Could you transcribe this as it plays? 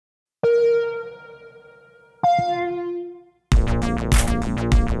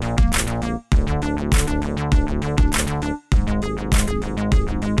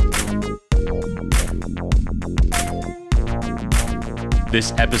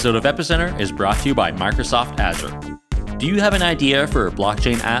This episode of Epicenter is brought to you by Microsoft Azure. Do you have an idea for a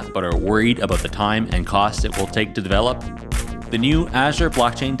blockchain app but are worried about the time and cost it will take to develop? The new Azure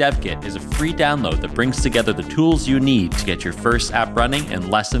Blockchain Dev Kit is a free download that brings together the tools you need to get your first app running in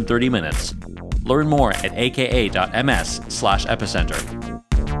less than 30 minutes. Learn more at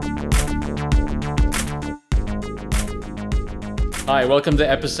aka.ms/epicenter. Hi, welcome to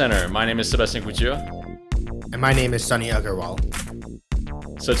Epicenter. My name is Sebastian Couture. And my name is Sunny Agarwal.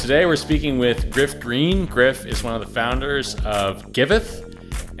 So today we're speaking with Griff Green. Griff is one of the founders of Giveth.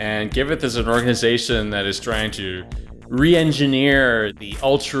 And Giveth is an organization that is trying to re-engineer the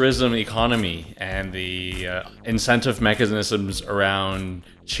altruism economy and the incentive mechanisms around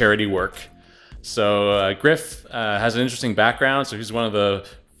charity work. So Griff has an interesting background. So he's one of the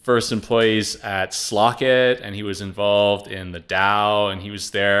first employees at Slock.it, and he was involved in the DAO, and he was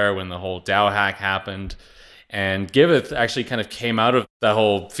there when the whole DAO hack happened. And Giveth actually kind of came out of that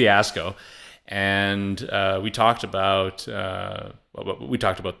whole fiasco, and we talked about the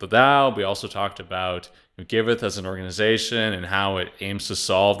DAO. We also talked about Giveth as an organization and how it aims to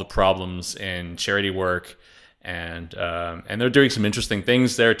solve the problems in charity work, and they're doing some interesting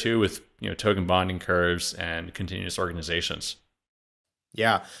things there too with token bonding curves and continuous organizations.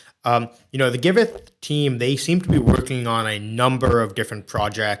 Yeah. The Giveth team, they seem to be working on a number of different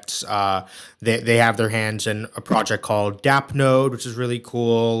projects. They have their hands in a project called Dapp node, which is really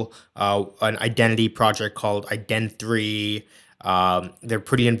cool. An identity project called Ident3. They're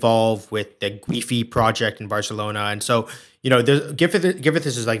pretty involved with the Giveth project in Barcelona. And so, Giveth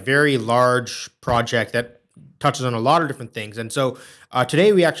is like very large project that touches on a lot of different things. And so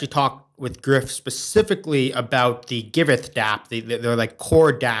today we actually talked with Griff specifically about the Giveth Dapp, their like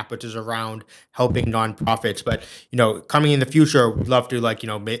core Dapp, which is around helping nonprofits. But coming in the future, we'd love to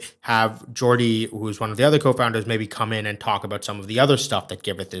have Jordy, who's one of the other co-founders, maybe come in and talk about some of the other stuff that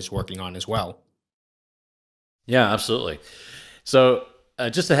Giveth is working on as well. Yeah, absolutely. So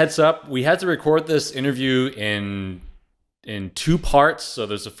just a heads up, we had to record this interview in two parts. So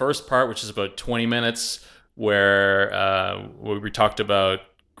there's the first part, which is about 20 minutes, where we talked about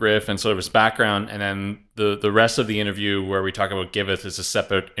Griff and sort of his background, and then the rest of the interview where we talk about Giveth is a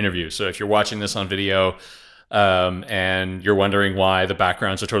separate interview. So if you're watching this on video and you're wondering why the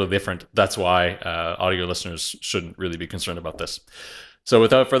backgrounds are totally different, that's why audio listeners shouldn't really be concerned about this. So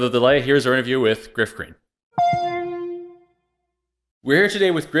without further delay, here's our interview with Griff Green. We're here today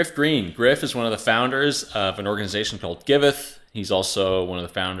with Griff Green. Griff is one of the founders of an organization called Giveth. He's also one of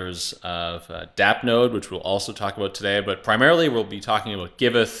the founders of Dapp node, which we'll also talk about today. But primarily, we'll be talking about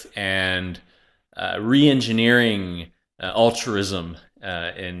Giveth and re-engineering altruism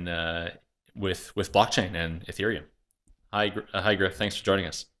with blockchain and Ethereum. Hi, Griff. Thanks for joining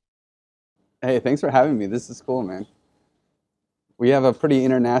us. Hey, thanks for having me. This is cool, man. We have a pretty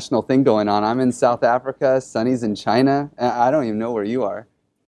international thing going on. I'm in South Africa. Sunny's in China. I don't even know where you are.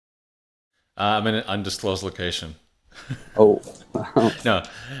 I'm in an undisclosed location. Oh. No,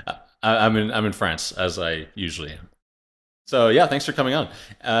 I'm in France, as I usually am. So yeah, thanks for coming on.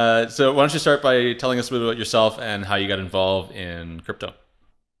 So why don't you start by telling us a bit about yourself and how you got involved in crypto?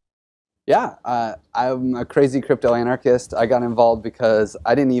 Yeah, I'm a crazy crypto anarchist. I got involved because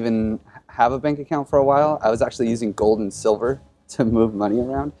I didn't even have a bank account for a while. I was actually using gold and silver to move money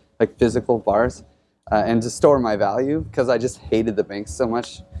around, like physical bars, and to store my value because I just hated the banks so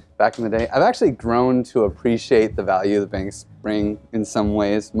much back in the day. I've actually grown to appreciate the value the banks bring in some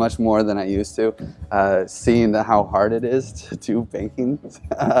ways, much more than I used to, seeing how hard it is to do banking.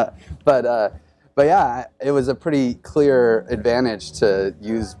 But yeah, it was a pretty clear advantage to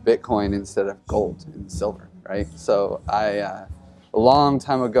use Bitcoin instead of gold and silver, right? So a long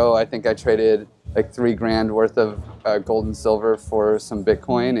time ago, I think I traded like $3 grand worth of gold and silver for some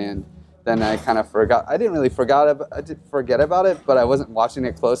Bitcoin, and then I kind of forgot. I didn't really forget about it, but I wasn't watching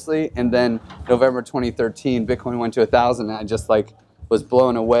it closely. And then November 2013, Bitcoin went to 1,000, and I just was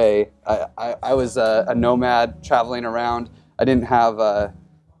blown away. I was a nomad traveling around. I didn't have.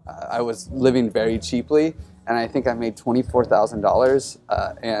 I was living very cheaply, and I think I made $24,000.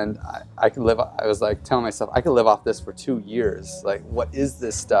 And I could live. I was like telling myself I could live off this for 2 years. Like, what is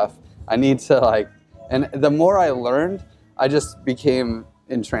this stuff? I need to And the more I learned, I just became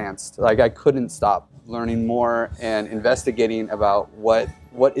entranced. Like, I couldn't stop learning more and investigating about what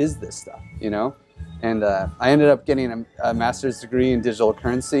is this stuff, And I ended up getting a master's degree in digital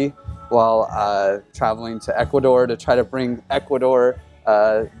currency while traveling to Ecuador to try to bring Ecuador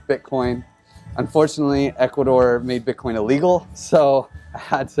Bitcoin. Unfortunately, Ecuador made Bitcoin illegal, so I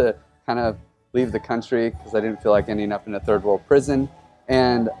had to kind of leave the country because I didn't feel like ending up in a third world prison.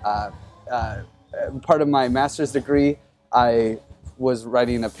 And part of my master's degree, I was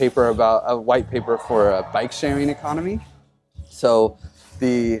writing a white paper for a bike sharing economy. So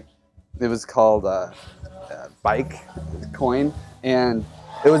it was called Bike Coin, and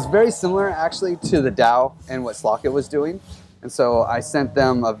it was very similar actually to the DAO and what Slock.it was doing. And so I sent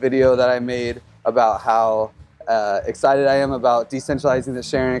them a video that I made about how excited I am about decentralizing the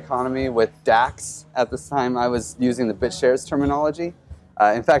sharing economy with DAX. At this time, I was using the BitShares terminology.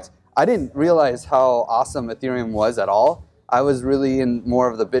 In fact, I didn't realize how awesome Ethereum was at all. I was really in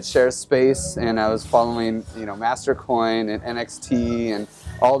more of the BitShares space, and I was following, Mastercoin and NXT and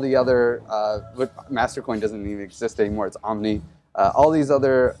all the other. Mastercoin doesn't even exist anymore; it's Omni. All these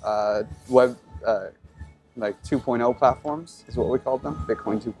other web like 2.0 platforms is what we called them,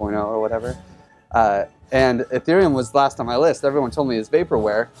 Bitcoin 2.0 or whatever. And Ethereum was last on my list. Everyone told me it's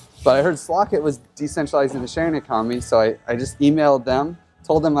vaporware, but I heard Slock.it was decentralizing the sharing economy, so I just emailed them,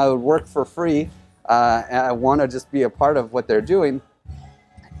 told them I would work for free, and I want to just be a part of what they're doing.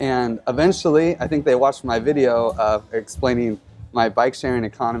 And eventually, I think they watched my video explaining my bike sharing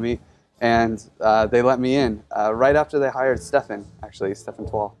economy, and they let me in right after they hired Stefan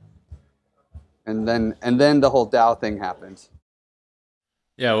 12. And then the whole DAO thing happened.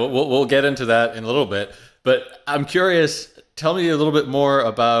 Yeah, we'll get into that in a little bit, but I'm curious. Tell me a little bit more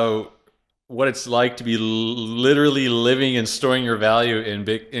about what it's like to be literally living and storing your value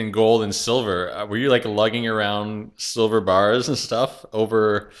in gold and silver. Were you like lugging around silver bars and stuff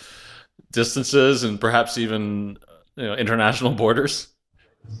over distances and perhaps even international borders?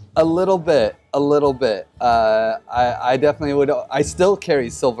 A little bit. I definitely would. I still carry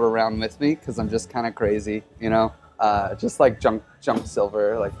silver around with me because I'm just kind of crazy, just like junk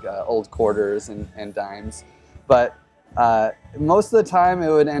silver, like old quarters and dimes. But most of the time, it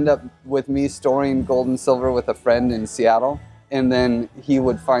would end up with me storing gold and silver with a friend in Seattle, and then he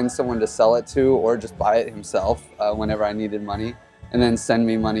would find someone to sell it to or just buy it himself whenever I needed money, and then send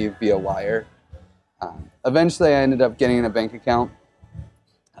me money via wire. Eventually, I ended up getting a bank account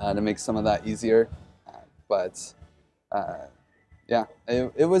to make some of that easier, but yeah,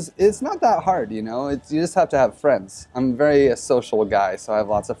 it's not that hard, you just have to have friends. I'm a social guy, so I have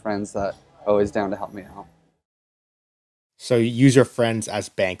lots of friends that are always down to help me out. So you use your friends as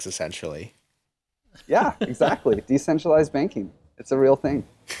banks, essentially. Yeah, exactly. Decentralized banking. It's a real thing.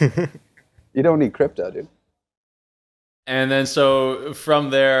 You don't need crypto, dude. And then so from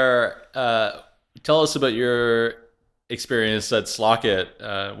there, tell us about your experience at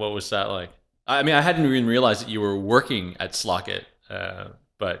Slock.it. What was that like? I mean, I hadn't even realized that you were working at Slock.it,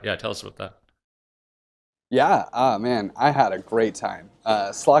 but yeah, tell us about that. Yeah, man, I had a great time.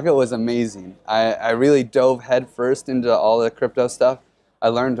 Slock.it was amazing. I really dove headfirst into all the crypto stuff. I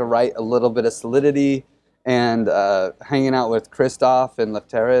learned to write a little bit of Solidity, and hanging out with Christoph and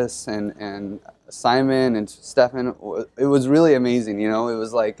Lefteris and Simon and Stefan. It was really amazing, It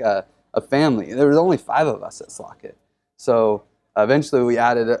was like a family. There was only 5 of us at Slock.it. So eventually we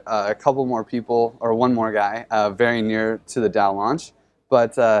added a couple more people, or one more guy, very near to the DAO launch.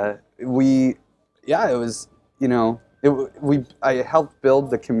 But it was, I helped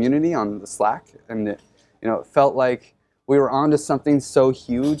build the community on the Slack, and it felt like we were onto something so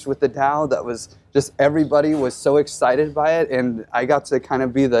huge with the DAO that was just everybody was so excited by it, and I got to kind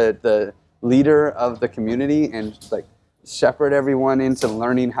of be the leader of the community and like shepherd everyone into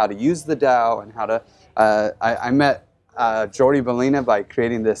learning how to use the DAO and how to. I met Jordi Bellina by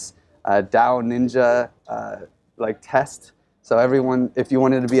creating this DAO Ninja test. So everyone, if you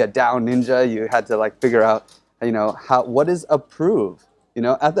wanted to be a DAO ninja, you had to figure out, what is approve?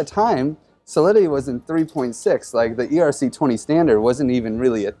 At the time, Solidity was in 3.6. Like the ERC20 standard wasn't even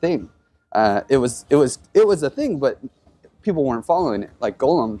really a thing. It was a thing, but people weren't following it. Like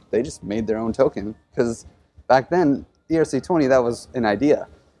Golem, they just made their own token because back then ERC20 that was an idea,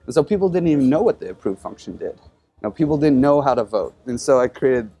 and so people didn't even know what the approve function did. People didn't know how to vote, and so I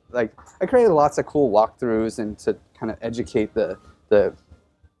created lots of cool walkthroughs and to kind of educate the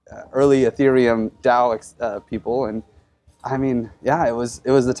early Ethereum DAO people. And I mean, yeah, it was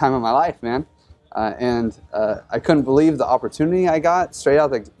the time of my life, man. And I couldn't believe the opportunity I got straight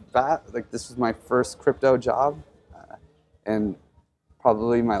out the bat. This was my first crypto job, and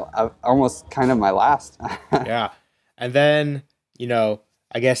probably almost kind of my last. Yeah, and then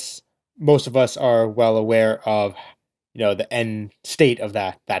I guess most of us are well aware of the end state of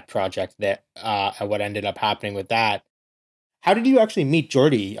that project and what ended up happening with that. How did you actually meet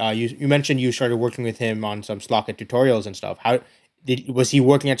Jordi? You mentioned you started working with him on some Slock.it tutorials and stuff. Was he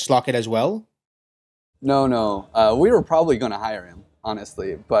working at Slock.it as well? No. We were probably going to hire him,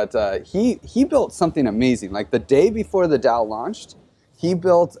 honestly, but he built something amazing. Like the day before the DAO launched, he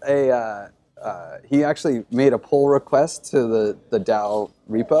built a he actually made a pull request to the DAO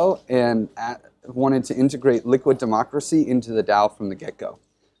repo and wanted to integrate liquid democracy into the DAO from the get-go.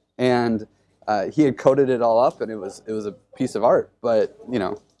 And he had coded it all up, and it was a piece of art. But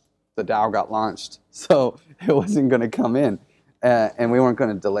the DAO got launched, so it wasn't going to come in, and we weren't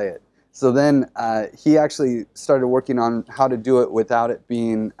going to delay it. So then he actually started working on how to do it without it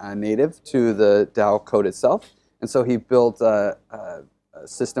being native to the DAO code itself. And so he built a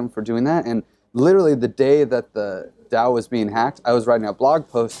system for doing that. And literally the day that the DAO was being hacked, I was writing a blog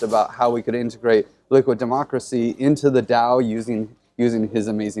post about how we could integrate liquid democracy into the DAO using his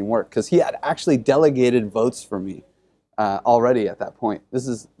amazing work. Because he had actually delegated votes for me already at that point. This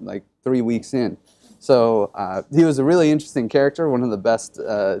is like 3 weeks in. So he was a really interesting character, one of the best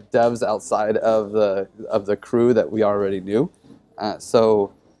devs outside of the crew that we already knew.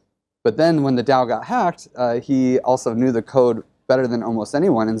 But then when the DAO got hacked, he also knew the code better than almost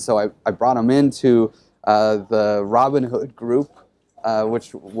anyone, and so I brought him into the Robinhood group,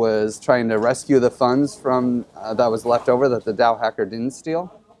 which was trying to rescue the funds from that was left over that the DAO hacker didn't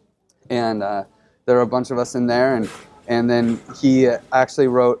steal. And there were a bunch of us in there, and then he actually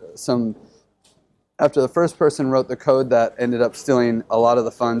wrote some. After the first person wrote the code that ended up stealing a lot of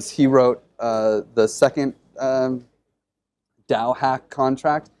the funds, he wrote the second DAO hack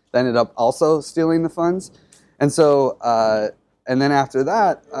contract that ended up also stealing the funds. And so, and then after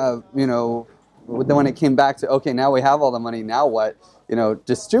that, then when it came back to, okay, now we have all the money, now what?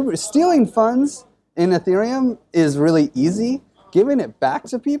 Stealing funds in Ethereum is really easy. Giving it back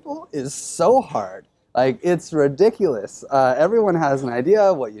to people is so hard. Like, it's ridiculous. Everyone has an idea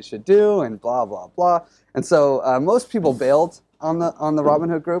of what you should do and blah, blah, blah. And so most people bailed on the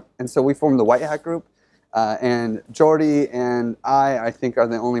Robinhood group. And so we formed the White Hat group. And Jordy and I think, are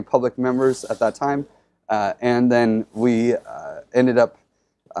the only public members at that time. And then we ended up,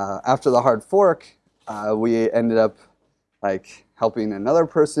 after the hard fork, we ended up like helping another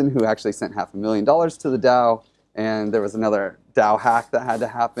person who actually sent $500,000 to the DAO. And there was another DAO hack that had to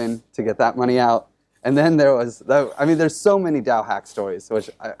happen to get that money out. And then there was, there's so many DAO hack stories,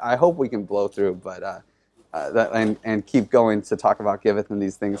 which I hope we can blow through, but and keep going to talk about Giveth and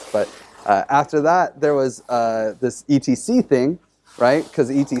these things. But after that, there was this ETC thing, right?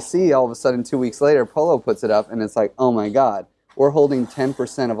 Because ETC, all of a sudden, 2 weeks later, Polo puts it up, and it's like, oh my God, we're holding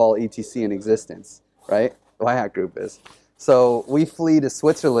 10% of all ETC in existence, right? The White Hat group is. So we flee to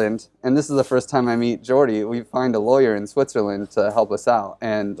Switzerland, and this is the first time I meet Jordy. We find a lawyer in Switzerland to help us out,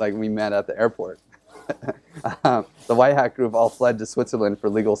 and like we met at the airport. The White Hat group all fled to Switzerland for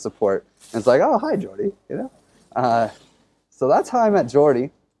legal support. And it's like, oh, hi, Jordy. So that's how I met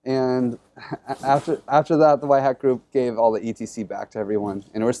Jordy. And after that, the White Hat group gave all the ETC back to everyone.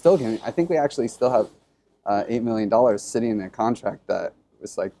 And we're still getting, I think we actually still have $8 million sitting in a contract that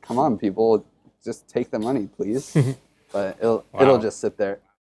was like, come on, people, just take the money, please. But it'll just sit there.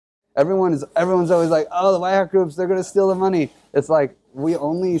 Everyone's always like, oh, the White Hat groups, they're gonna steal the money. It's like we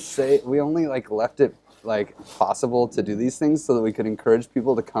only like left it like possible to do these things so that we could encourage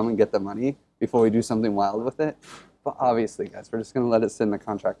people to come and get the money before we do something wild with it. But obviously, guys, we're just gonna let it sit in the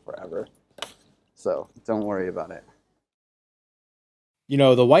contract forever. So don't worry about it.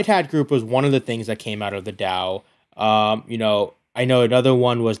 The White Hat group was one of the things that came out of the DAO. I know another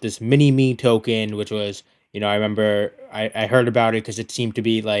one was this mini-me token, which was, I remember I heard about it because it seemed to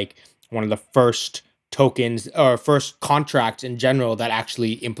be like one of the first tokens or first contracts in general that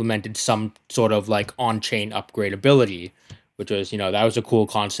actually implemented some sort of like on-chain upgradability, which was, that was a cool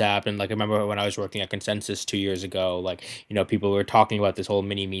concept. And like, I remember when I was working at Consensus 2 years ago, like, people were talking about this whole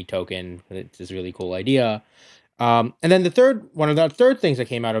mini-me token. It's this really cool idea. And then one of the third things that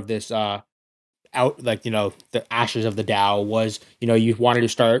came out of this, the ashes of the DAO was, you wanted to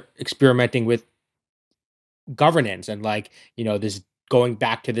start experimenting with governance and like, this going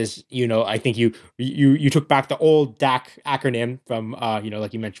back to this, I think you took back the old DAC acronym from,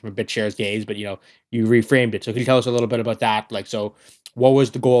 like you mentioned from BitShares days, but, you reframed it. So can you tell us a little bit about that? Like, so what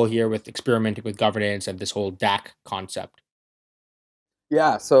was the goal here with experimenting with governance and this whole DAC concept?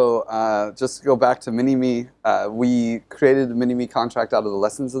 Yeah, so just to go back to Mini-Me, we created the Mini-Me contract out of the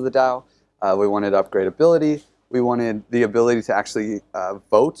lessons of the DAO. We wanted upgradability. We wanted the ability to actually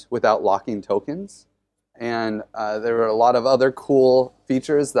vote without locking tokens. And there were a lot of other cool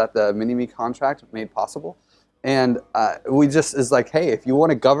features that the Mini-Me contract made possible. And we just is like, hey, if you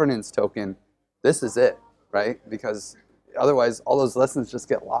want a governance token, this is it, right? Because otherwise, all those lessons just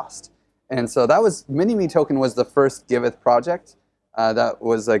get lost. And so that was, Mini-Me token was the first Giveth project that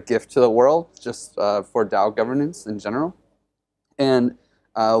was a gift to the world, just for DAO governance in general. And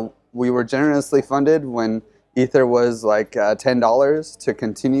we were generously funded when Ether was like $10 to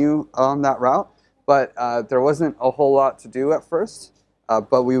continue on that route, but there wasn't a whole lot to do at first.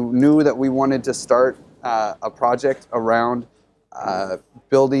 But we knew that we wanted to start a project around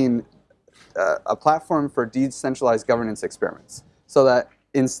building a platform for decentralized governance experiments, so that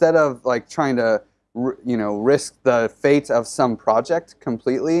instead of like trying to risk the fate of some project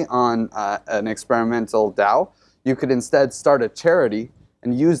completely on an experimental DAO, you could instead start a charity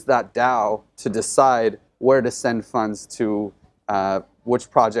and use that DAO to decide where to send funds to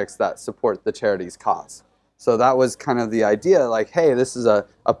which projects that support the charity's cause. So that was kind of the idea, like, hey, this is a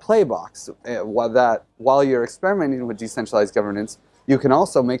play box while you're experimenting with decentralized governance, you can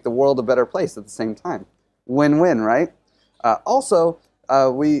also make the world a better place at the same time. Win-win, right? Also,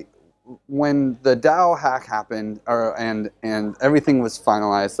 when the DAO hack happened, and everything was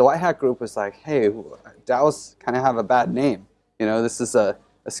finalized, the White Hat group was like, hey, DAOs kind of have a bad name. This is a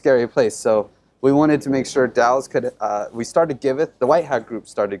scary place. So we wanted to make sure DAOs could, we started Giveth, the White Hat group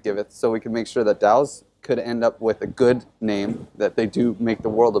started Giveth, so we could make sure that DAOs could end up with a good name, that they do make the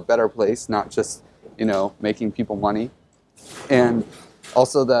world a better place, not just, making people money. And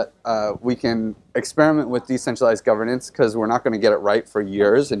also that we can experiment with decentralized governance, because we're not going to get it right for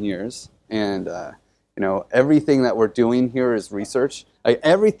years and years. And everything that we're doing here is research. Like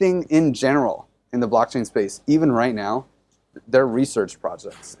everything in general in the blockchain space, even right now, they're research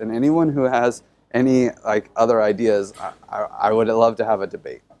projects. And anyone who has any other ideas, I would love to have a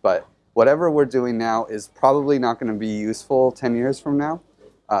debate. But whatever we're doing now is probably not going to be useful 10 years from now,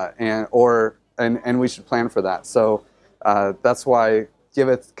 and we should plan for that. So that's why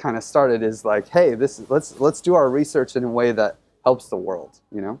Giveth kind of started, is like, hey, let's do our research in a way that helps the world,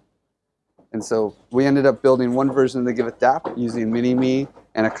 And so we ended up building one version of the Giveth Dapp using Mini-Me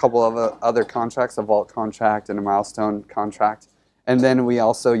and a couple of other contracts, a vault contract and a milestone contract. And then we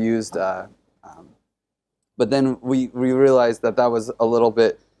also used, but then we realized that was a little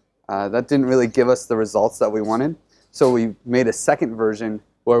bit, that didn't really give us the results that we wanted. So we made a second version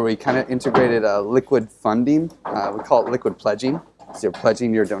where we kind of integrated liquid funding. We call it liquid pledging. So you're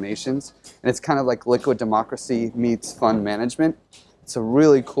pledging your donations. And it's kind of like liquid democracy meets fund management. It's a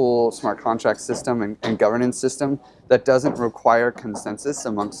really cool smart contract system and governance system that doesn't require consensus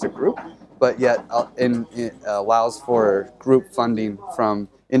amongst a group, but yet it allows for group funding from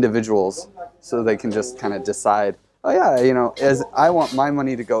individuals, so they can just kind of decide, oh yeah, as I want my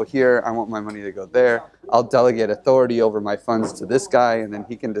money to go here, I want my money to go there. I'll delegate authority over my funds to this guy, and then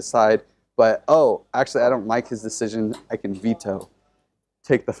he can decide. But oh, actually, I don't like his decision. I can veto,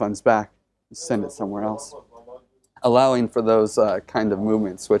 take the funds back, and send it somewhere else, allowing for those kind of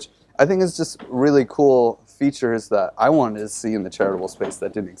movements, which I think is just really cool features that I wanted to see in the charitable space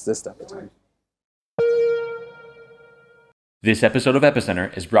that didn't exist at the time. This episode of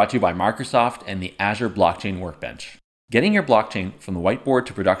Epicenter is brought to you by Microsoft and the Azure Blockchain Workbench. Getting your blockchain from the whiteboard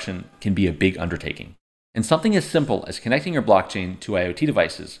to production can be a big undertaking. And something as simple as connecting your blockchain to IoT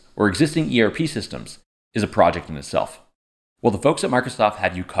devices or existing ERP systems is a project in itself. Well, the folks at Microsoft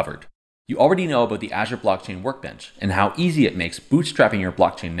have you covered. You already know about the Azure Blockchain Workbench and how easy it makes bootstrapping your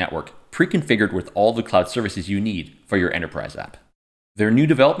blockchain network pre-configured with all the cloud services you need for your enterprise app. Their new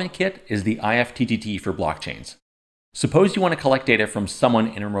development kit is the IFTTT for blockchains. Suppose you want to collect data from someone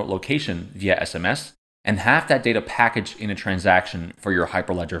in a remote location via SMS and have that data packaged in a transaction for your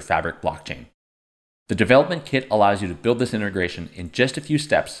Hyperledger Fabric blockchain. The development kit allows you to build this integration in just a few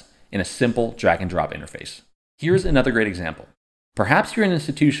steps in a simple drag and drop interface. Here's another great example. Perhaps you're an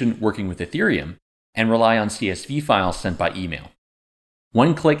institution working with Ethereum and rely on CSV files sent by email.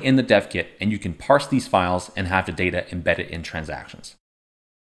 One click in the dev kit and you can parse these files and have the data embedded in transactions.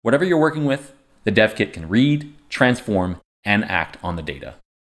 Whatever you're working with, the dev kit can read, transform, and act on the data.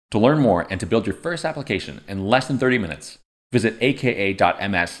 To learn more and to build your first application in less than 30 minutes, visit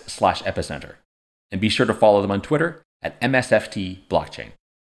aka.ms/epicenter. And be sure to follow them on Twitter at MSFT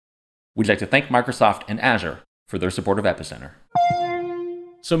We'd like to thank Microsoft and Azure for their support of Epicenter.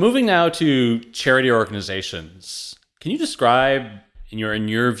 So moving now to charity organizations, can you describe, in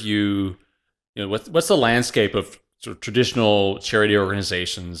your view, what's the landscape of sort of traditional charity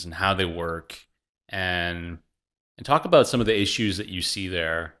organizations and how they work, and talk about some of the issues that you see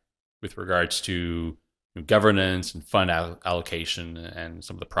there with regards to governance and fund allocation and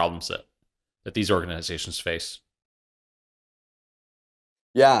some of the problems that these organizations face?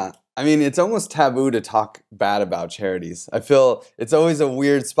 Yeah, I mean, it's almost taboo to talk bad about charities. I feel it's always a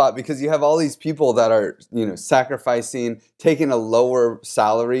weird spot because you have all these people that are, sacrificing, taking a lower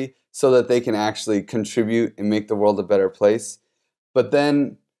salary so that they can actually contribute and make the world a better place. But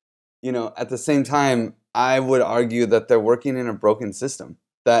then, at the same time, I would argue that they're working in a broken system.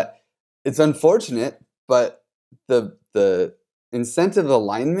 That it's unfortunate, but the incentive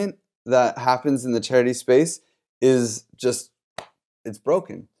alignment that happens in the charity space is just, it's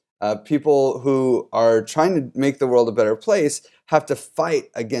broken. People who are trying to make the world a better place have to fight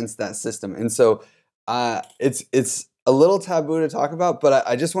against that system. And so it's a little taboo to talk about, but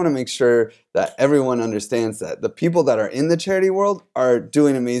I just want to make sure that everyone understands that the people that are in the charity world are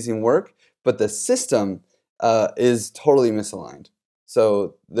doing amazing work, but the system is totally misaligned.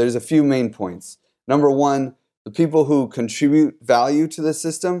 So there's a few main points. Number one, the people who contribute value to the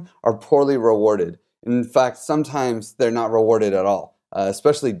system are poorly rewarded. In fact, sometimes they're not rewarded at all,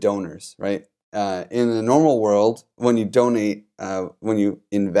 especially donors, right? In the normal world, when you donate, when you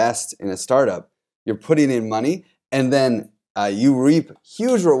invest in a startup, you're putting in money, and then you reap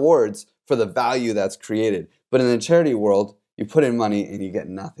huge rewards for the value that's created. But in the charity world, you put in money and you get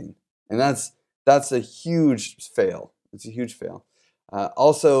nothing. And that's a huge fail. It's a huge fail.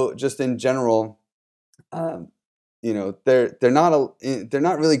 Also, just in general, they're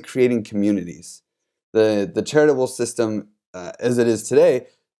not really creating communities. The charitable system, as it is today,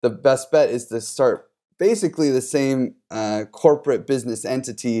 the best bet is to start basically the same corporate business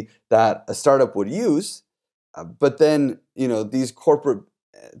entity that a startup would use, but then these corporate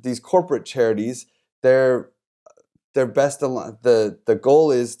charities, they're best the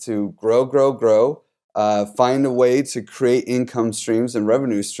goal is to grow, find a way to create income streams and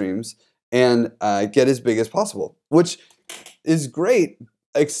revenue streams, and get as big as possible, which is great,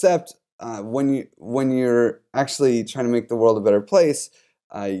 except when you're actually trying to make the world a better place,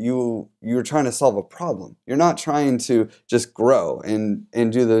 you're trying to solve a problem. You're not trying to just grow and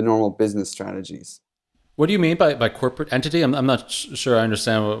do the normal business strategies. What do you mean by corporate entity? I'm not sure I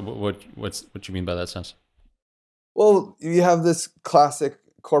understand what you mean by that sense. Well, you have this classic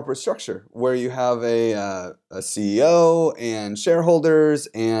corporate structure where you have a CEO and shareholders,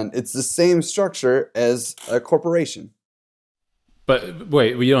 and it's the same structure as a corporation. But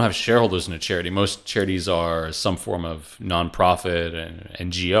wait, you don't have shareholders in a charity. Most charities are some form of nonprofit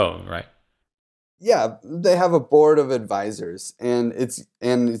and NGO, right? Yeah, they have a board of advisors, and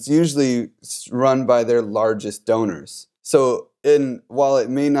it's usually run by their largest donors. So, while it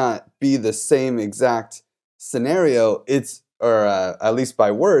may not be the same exact scenario, or at least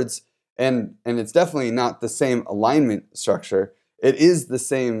by words, and it's definitely not the same alignment structure. It is the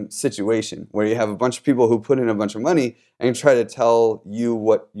same situation where you have a bunch of people who put in a bunch of money and try to tell you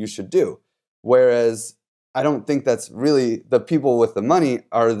what you should do. Whereas I don't think that's really, the people with the money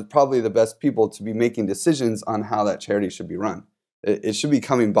are probably the best people to be making decisions on how that charity should be run. It should be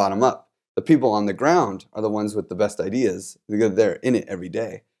coming bottom up. The people on the ground are the ones with the best ideas because they're in it every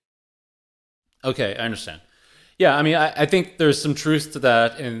day. Okay, I understand. Yeah, I mean, I think there's some truth to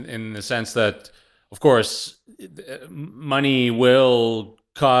that in the sense that, of course, money will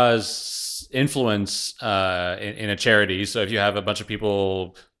cause influence in a charity. So if you have a bunch of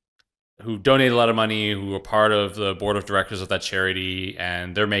people who donate a lot of money, who are part of the board of directors of that charity,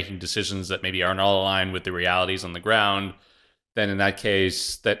 and they're making decisions that maybe aren't all aligned with the realities on the ground, then in that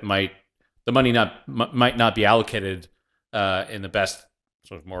case, the money might not be allocated in the best,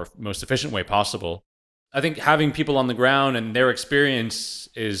 sort of most efficient way possible. I think having people on the ground and their experience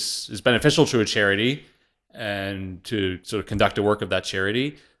is beneficial to a charity and to sort of conduct the work of that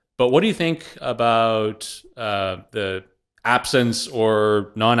charity. But what do you think about the absence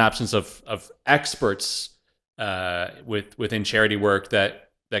or non-absence of experts within charity work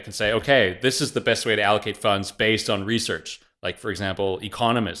that can say, okay, this is the best way to allocate funds based on research? Like, for example,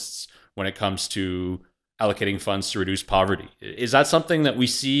 economists, when it comes to allocating funds to reduce poverty. Is that something that we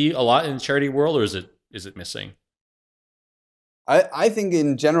see a lot in the charity world, or is it missing? I think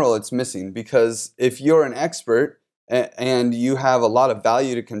in general it's missing, because if you're an expert and you have a lot of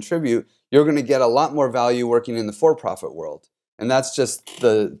value to contribute, you're going to get a lot more value working in the for-profit world. And that's just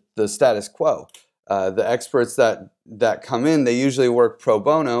the status quo. The experts that come in, they usually work pro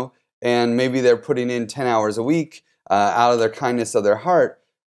bono, and maybe they're putting in 10 hours a week out of their kindness of their heart.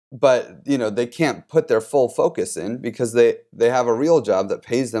 But they can't put their full focus in because they have a real job that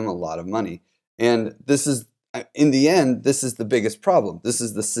pays them a lot of money. And this is, in the end, this is the biggest problem. This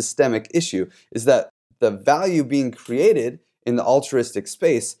is the systemic issue, is that the value being created in the altruistic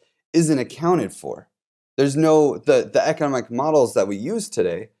space isn't accounted for. There's the economic models that we use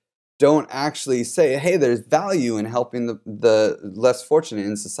today don't actually say, hey, there's value in helping the less fortunate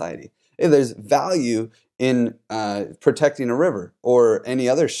in society. Hey, there's value in protecting a river or any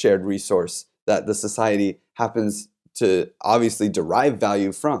other shared resource that the society happens to obviously derive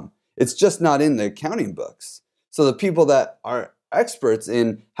value from. It's just not in the accounting books. So the people that are experts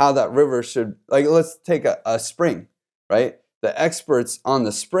in how that river should, like, let's take a spring, right? The experts on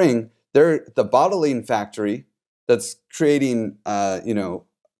the spring, they're the bottling factory. that's creating, water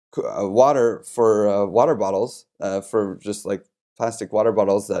for water bottles, for just like plastic water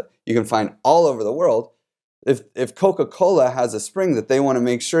bottles that you can find all over the world. If Coca-Cola has a spring that they want to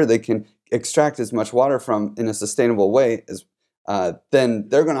make sure they can extract as much water from in a sustainable way, as then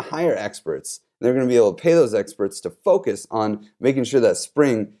they're going to hire experts. They're going to be able to pay those experts to focus on making sure that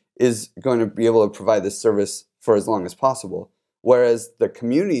spring is going to be able to provide this service for as long as possible. Whereas the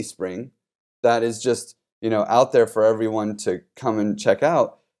community spring that is just, out there for everyone to come and check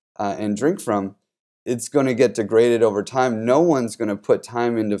out and drink from, it's going to get degraded over time. No one's going to put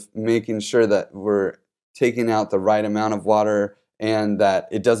time into making sure that we're taking out the right amount of water and that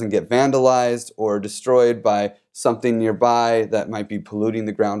it doesn't get vandalized or destroyed by something nearby that might be polluting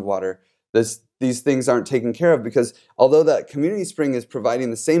the groundwater. These things aren't taken care of, because although that community spring is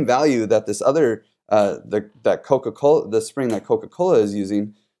providing the same value that this other that Coca-Cola, the spring that Coca-Cola is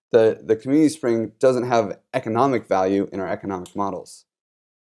using, the community spring doesn't have economic value in our economic models.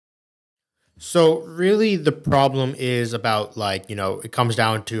 So really the problem is about, like, it comes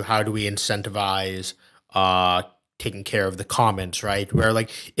down to how do we incentivize taking care of the commons, right? Where,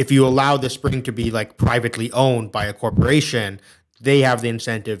 like, if you allow the spring to be like privately owned by a corporation, they have the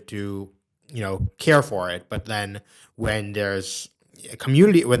incentive to, care for it. But then when there's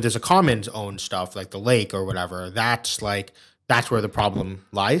a commons owned stuff like the lake or whatever, that's where the problem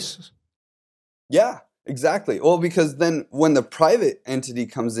lies. Yeah, exactly. Well, because then when the private entity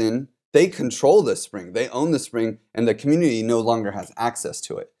comes in, they control the spring, they own the spring, and the community no longer has access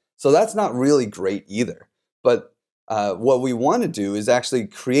to it. So that's not really great either. But what we want to do is actually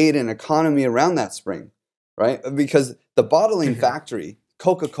create an economy around that spring, right? Because the bottling factory,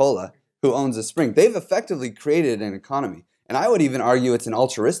 Coca-Cola, who owns the spring, they've effectively created an economy. And I would even argue it's an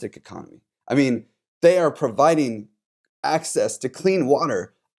altruistic economy. I mean, they are providing access to clean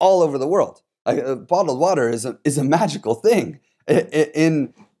water all over the world. Like, bottled water is a magical thing.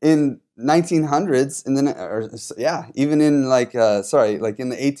 In 1900s, even in like in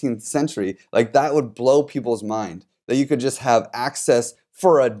the 18th century, like, that would blow people's mind that you could just have access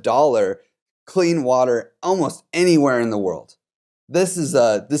for $1 clean water almost anywhere in the world. This is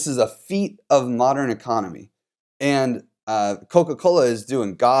a feat of modern economy, and Coca-Cola is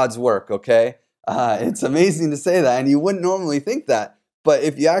doing God's work. Okay, it's amazing to say that, and you wouldn't normally think that, but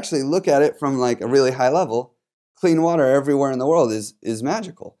if you actually look at it from like a really high level, clean water everywhere in the world is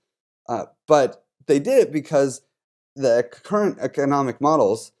magical. But they did it because the current economic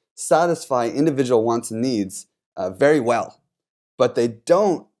models satisfy individual wants and needs very well, but they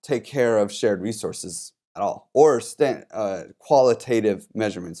don't take care of shared resources at all, or qualitative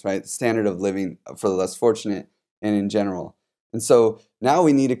measurements, right? Standard of living for the less fortunate and in general. And so now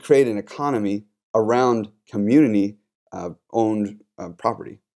we need to create an economy around community owned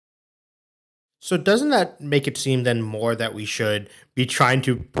property. So doesn't that make it seem then more that we should be trying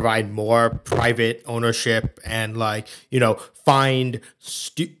to provide more private ownership and, like, find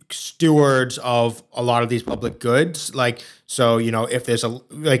stewards of a lot of these public goods? Like, so, if there's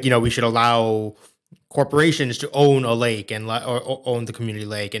we should allow corporations to own a lake and or own the community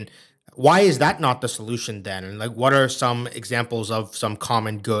lake. And why is that not the solution then? And, like, what are some examples of some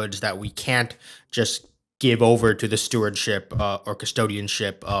common goods that we can't just give over to the stewardship or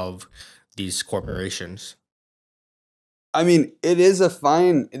custodianship of these corporations? I mean, it is a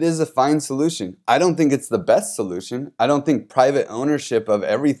fine solution. I don't think it's the best solution. I don't think private ownership of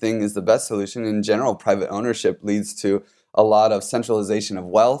everything is the best solution. In general, private ownership leads to a lot of centralization of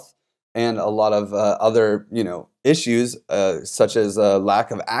wealth and a lot of other, issues such as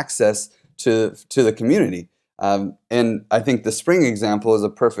lack of access to the community. And I think the spring example is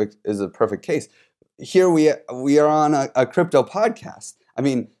a perfect case. Here we are on a crypto podcast. I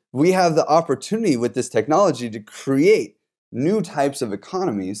mean, we have the opportunity with this technology to create new types of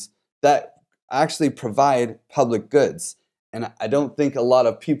economies that actually provide public goods. And I don't think a lot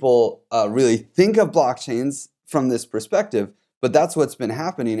of people really think of blockchains from this perspective, but that's what's been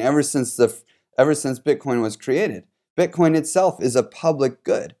happening ever since Bitcoin was created. Bitcoin itself is a public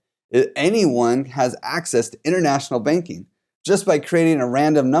good. Anyone has access to international banking just by creating a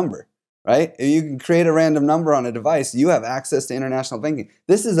random number. Right? If you can create a random number on a device, you have access to international banking.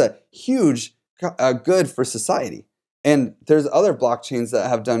 This is a huge good for society. And there's other blockchains that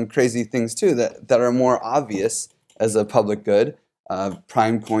have done crazy things too that are more obvious as a public good.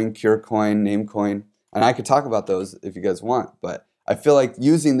 Primecoin, CureCoin, Namecoin. And I could talk about those if you guys want. But I feel like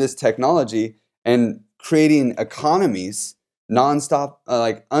using this technology and creating economies,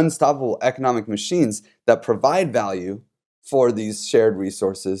 unstoppable economic machines that provide value for these shared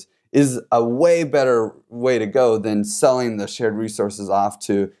resources is a way better way to go than selling the shared resources off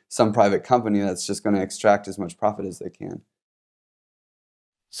to some private company that's just going to extract as much profit as they can.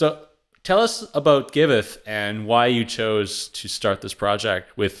 So tell us about Giveth and why you chose to start this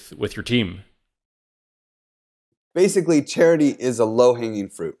project with your team. Basically, charity is a low-hanging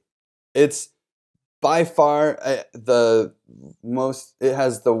fruit. It's by far it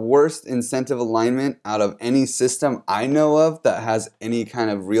has the worst incentive alignment out of any system I know of that has any kind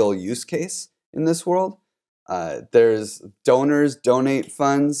of real use case in this world. There's donors donate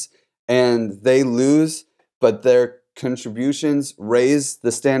funds and they lose, but their contributions raise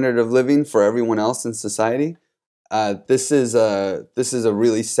the standard of living for everyone else in society. This is a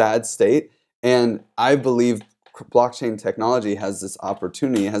really sad state, and I believe blockchain technology has this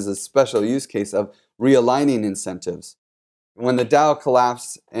opportunity, has a special use case of realigning incentives. When the DAO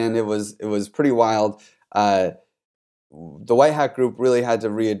collapsed, and it was pretty wild, the White Hat Group really had to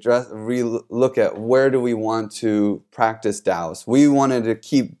relook at where do we want to practice DAOs. We wanted to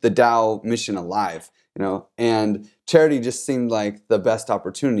keep the DAO mission alive, and charity just seemed like the best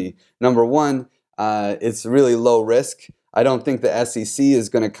opportunity. Number one, it's really low risk. I don't think the SEC is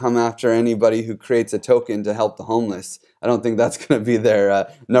going to come after anybody who creates a token to help the homeless. I don't think that's going to be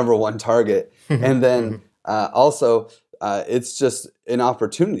their number one target. And then also, it's just an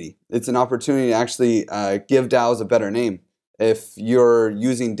opportunity. It's an opportunity to actually give DAOs a better name. If you're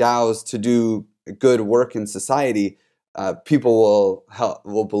using DAOs to do good work in society, people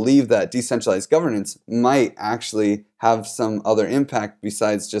will believe that decentralized governance might actually have some other impact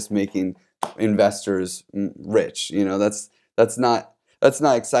besides just making investors rich. That's not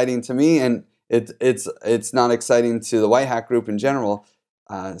exciting to me, and it's not exciting to the White Hat Group in general.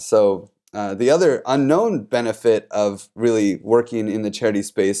 So the other unknown benefit of really working in the charity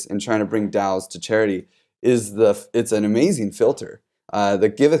space and trying to bring DAOs to charity is it's an amazing filter.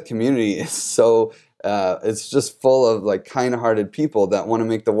 The Giveth community is it's just full of like kind-hearted people that want to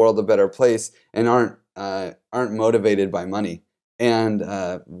make the world a better place and aren't motivated by money. And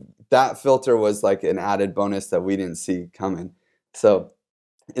that filter was like an added bonus that we didn't see coming. So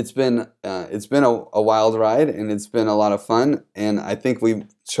it's been a wild ride, and it's been a lot of fun. And I think we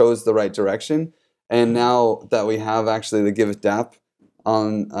chose the right direction. And now that we have actually the Giveth Dapp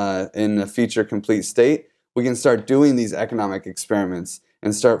in a feature complete state, we can start doing these economic experiments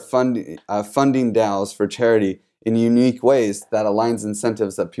and start funding DAOs for charity in unique ways that aligns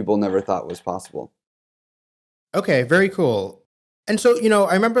incentives that people never thought was possible. Okay, very cool. And so,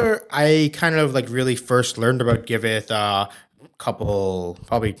 I remember I kind of like really first learned about Giveth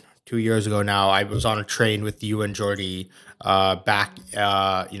probably 2 years ago now. I was on a train with you and Jordy back,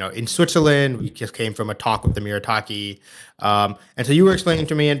 in Switzerland. We just came from a talk with the Mirataki. And so you were explaining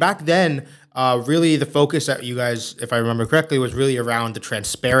to me, and back then, really the focus that you guys, if I remember correctly, was really around the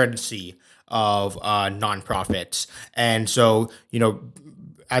transparency of nonprofits. And so,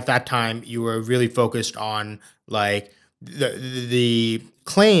 at that time, you were really focused on like the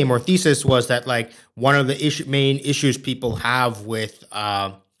claim or thesis was that like one of the main issues people have with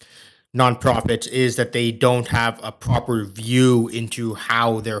nonprofits is that they don't have a proper view into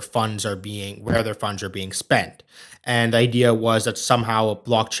where their funds are being spent. And the idea was that somehow a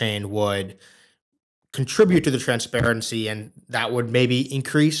blockchain would contribute to the transparency, and that would maybe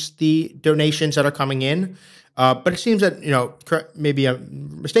increase the donations that are coming in. But it seems that, maybe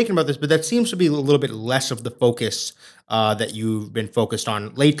I'm mistaken about this, but that seems to be a little bit less of the focus that you've been focused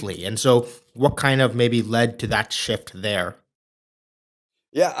on lately. And so what kind of maybe led to that shift there?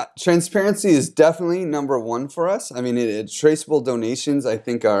 Yeah, transparency is definitely number one for us. I mean, traceable donations, I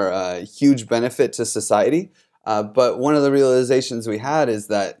think, are a huge benefit to society. But one of the realizations we had is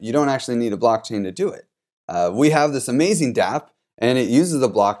that you don't actually need a blockchain to do it. We have this amazing Dapp, and it uses the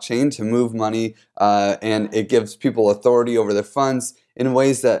blockchain to move money, and it gives people authority over their funds in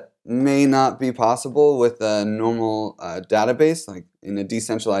ways that may not be possible with a normal database, like in a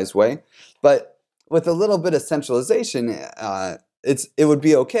decentralized way. But with a little bit of centralization, it would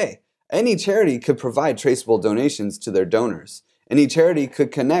be okay. Any charity could provide traceable donations to their donors. Any charity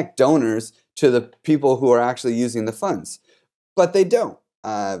could connect donors to the people who are actually using the funds, but they don't.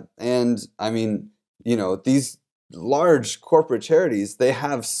 And I mean, these large corporate charities, they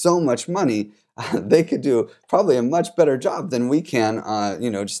have so much money, they could do probably a much better job than we can,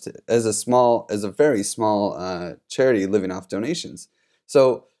 just as a very small charity living off donations.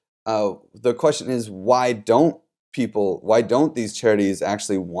 So the question is, why don't these charities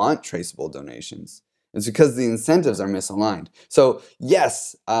actually want traceable donations? It's because the incentives are misaligned. So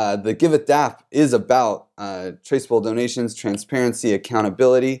yes, the Giveth Dapp is about traceable donations, transparency,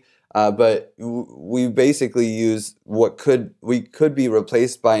 accountability. But we basically use what could be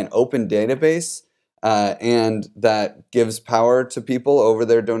replaced by an open database, and that gives power to people over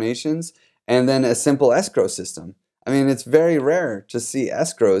their donations, and then a simple escrow system. I mean, it's very rare to see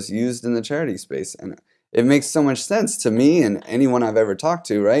escrows used in the charity space, and it makes so much sense to me and anyone I've ever talked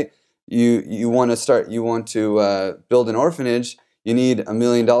to, right? You want to build an orphanage, you need $1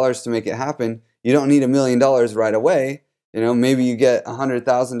 million to make it happen. You don't need $1 million right away. Maybe you get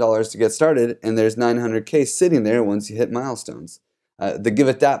 $100,000 to get started, and there's 900K sitting there once you hit milestones. The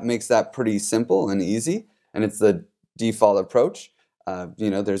Giveth Dapp makes that pretty simple and easy, and it's the default approach.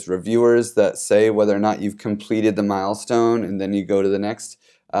 There's reviewers that say whether or not you've completed the milestone, and then you go to the next.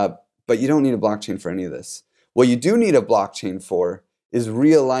 But you don't need a blockchain for any of this. What you do need a blockchain for is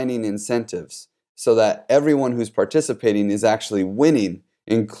realigning incentives so that everyone who's participating is actually winning,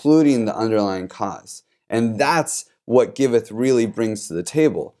 including the underlying cause. And that's what Giveth really brings to the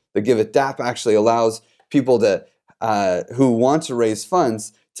table. The Giveth Dapp actually allows people to who want to raise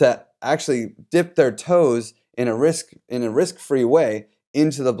funds to actually dip their toes in a risk-free way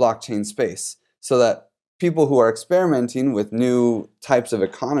into the blockchain space, so that people who are experimenting with new types of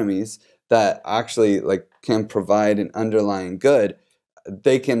economies that actually can provide an underlying good,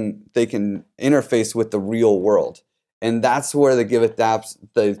 they can interface with the real world. And that's where the Giveth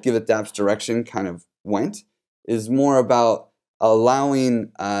Dapp's direction kind of went, is more about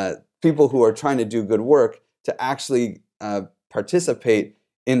allowing people who are trying to do good work to actually participate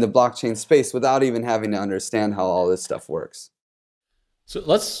in the blockchain space without even having to understand how all this stuff works. So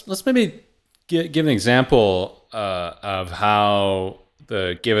let's maybe give an example of how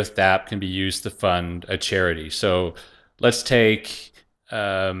the Giveth Dapp can be used to fund a charity. So let's take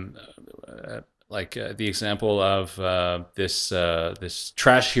the example of this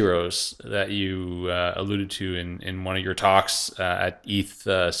Trash Heroes that you alluded to in one of your talks at ETH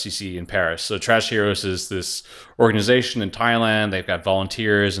CC in Paris. So Trash Heroes is this organization in Thailand. They've got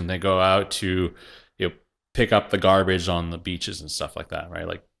volunteers, and they go out to pick up the garbage on the beaches and stuff like that, right?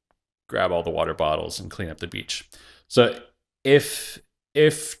 Like grab all the water bottles and clean up the beach. So if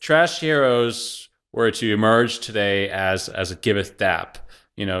Trash Heroes were to emerge today as a Giveth Dapp,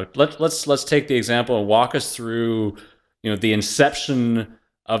 let's take the example and walk us through, the inception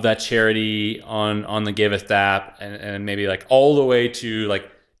of that charity on the Giveth Dapp, and maybe all the way to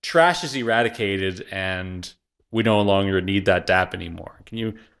trash is eradicated and we no longer need that Dapp anymore. Can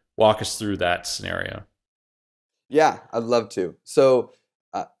you walk us through that scenario? Yeah, I'd love to. So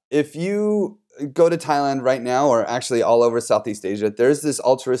if you go to Thailand right now, or actually all over Southeast Asia, there's this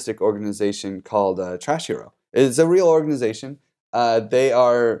altruistic organization called Trash Hero. It's a real organization. They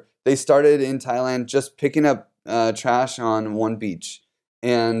started in Thailand just picking up trash on one beach,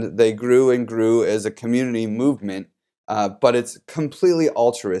 and they grew and grew as a community movement, but it's completely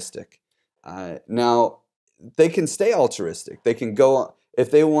altruistic. Now, they can stay altruistic. They can go, if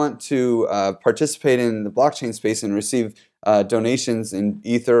they want to participate in the blockchain space and receive donations in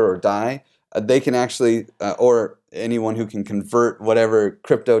Ether or DAI, they can actually, or anyone who can convert whatever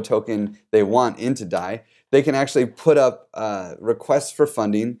crypto token they want into DAI, they can actually put up requests for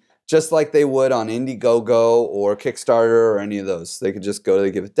funding just like they would on Indiegogo or Kickstarter or any of those. They could just go to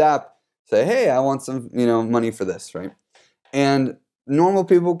the Giveth Dapp, say, hey, I want some money for this, right? And normal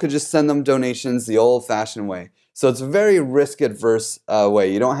people could just send them donations the old-fashioned way. So it's a very risk-adverse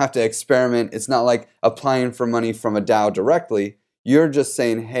way. You don't have to experiment. It's not like applying for money from a DAO directly. You're just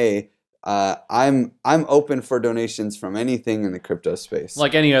saying, hey, I'm open for donations from anything in the crypto space.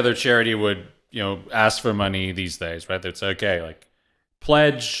 Like any other charity would, ask for money these days, right? It's okay,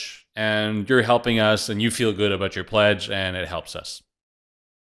 pledge, and you're helping us, and you feel good about your pledge, and it helps us.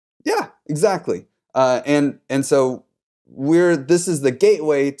 Yeah, exactly. And so this is the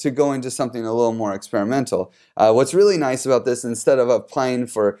gateway to going to something a little more experimental. What's really nice about this, instead of applying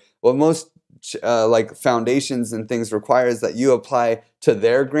for what most foundations and things require, is that you apply to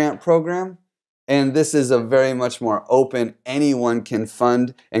their grant program. And this is a very much more open, anyone can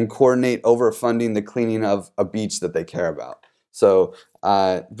fund and coordinate over funding the cleaning of a beach that they care about. So,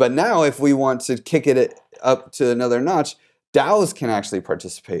 but now if we want to kick it up to another notch, DAOs can actually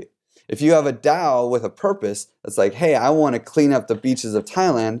participate. If you have a DAO with a purpose that's like, hey, I want to clean up the beaches of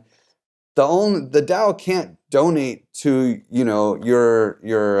Thailand, the DAO can't donate to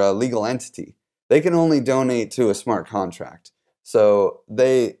your legal entity. They can only donate to a smart contract. So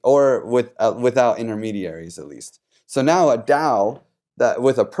without intermediaries, at least. So now a DAO that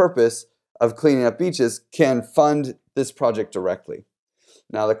with a purpose of cleaning up beaches can fund this project directly.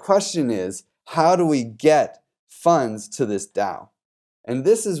 Now the question is, how do we get funds to this DAO? And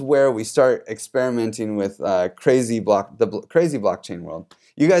this is where we start experimenting with the crazy blockchain world.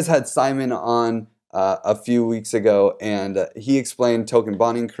 You guys had Simon on a few weeks ago, and he explained token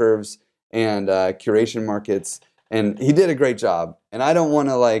bonding curves and curation markets, and he did a great job. And I don't want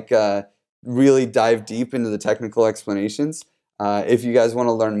to really dive deep into the technical explanations. If you guys want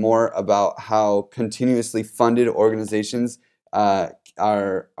to learn more about how continuously funded organizations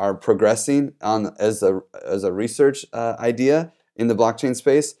are progressing as a research idea in the blockchain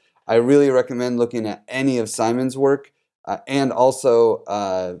space, I really recommend looking at any of Simon's work, and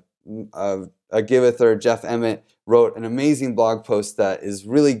also Giveth or Jeff Emmett wrote an amazing blog post that is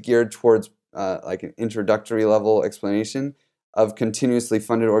really geared towards like an introductory level explanation of continuously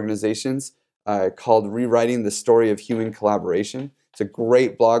funded organizations called Rewriting the Story of Human Collaboration. It's a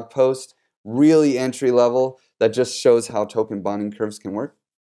great blog post, really entry level, that just shows how token bonding curves can work.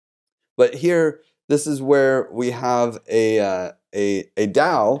 But here, this is where we have a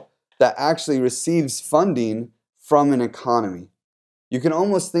DAO that actually receives funding from an economy. You can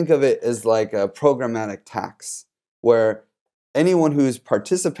almost think of it as like a programmatic tax, where anyone who's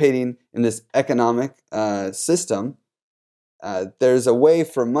participating in this economic system, there's a way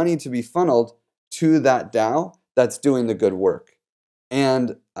for money to be funneled to that DAO that's doing the good work.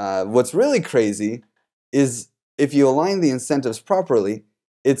 And what's really crazy is if you align the incentives properly,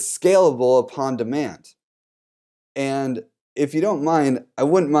 it's scalable upon demand. And if you don't mind, I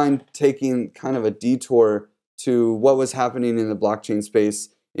wouldn't mind taking kind of a detour to what was happening in the blockchain space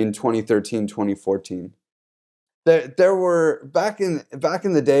in 2013, 2014. There were, back in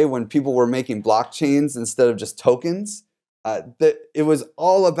the day when people were making blockchains instead of just tokens, it was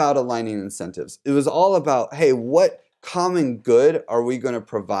all about aligning incentives. It was all about, hey, what common good are we going to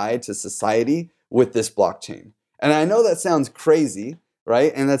provide to society with this blockchain? And I know that sounds crazy,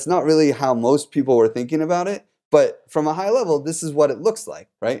 right? And that's not really how most people were thinking about it. But from a high level, this is what it looks like,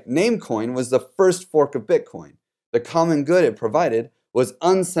 right? Namecoin was the first fork of Bitcoin. The common good it provided was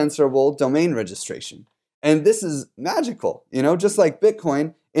uncensorable domain registration. And this is magical, just like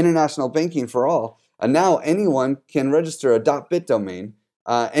Bitcoin, international banking for all. And now anyone can register a .bit domain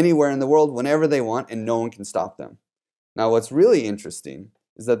anywhere in the world whenever they want, and no one can stop them. Now, what's really interesting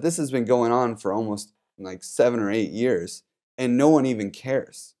is that this has been going on for almost like 7 or 8 years, and no one even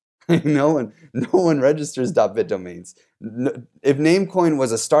cares. no one registers .bit domains. If Namecoin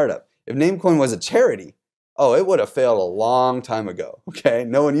was a startup, if Namecoin was a charity, it would have failed a long time ago. Okay,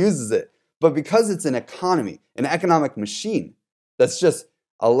 no one uses it. But because it's an economy, an economic machine that's just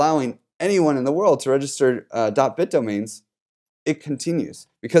allowing anyone in the world to register .bit domains, it continues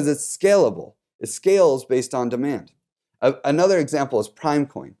because it's scalable. It scales based on demand. Another example is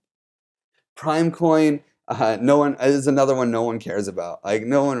Primecoin. Primecoin, is another one no one cares about. Like,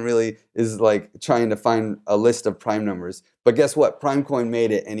 no one really is like trying to find a list of prime numbers. But guess what? Primecoin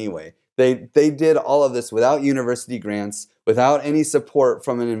made it anyway. They did all of this without university grants, without any support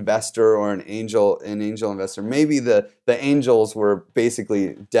from an investor or an angel investor. Maybe the angels were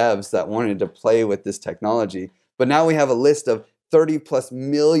basically devs that wanted to play with this technology. But now we have a list of 30 plus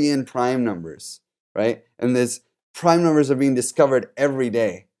million prime numbers, right? And these prime numbers are being discovered every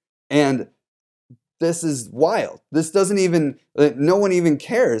day. And this is wild. This doesn't even, no one even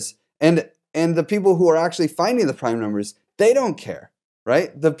cares. And the people who are actually finding the prime numbers, they don't care,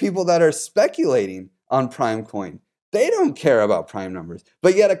 right? The people that are speculating on Primecoin, they don't care about prime numbers.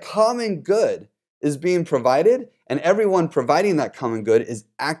 But yet a common good is being provided, and everyone providing that common good is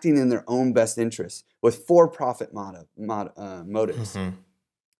acting in their own best interest with for-profit motives. Mm-hmm.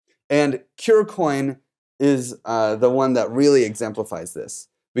 And CureCoin is the one that really exemplifies this.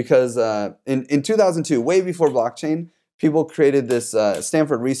 Because in 2002, way before blockchain, people created this,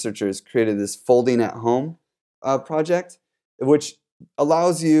 Stanford researchers created this folding at home project, which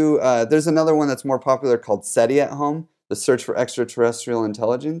allows you, there's another one that's more popular called SETI at home, the search for extraterrestrial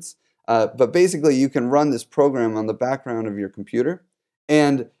intelligence. But basically, you can run this program on the background of your computer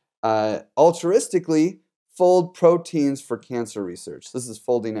and altruistically fold proteins for cancer research. This is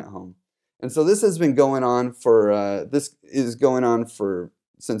folding at home. And so this has been going on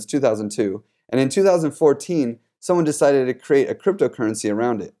since 2002. And in 2014, someone decided to create a cryptocurrency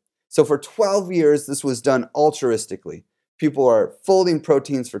around it. So for 12 years, this was done altruistically. People are folding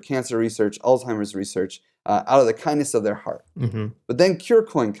proteins for cancer research, Alzheimer's research, out of the kindness of their heart. Mm-hmm. But then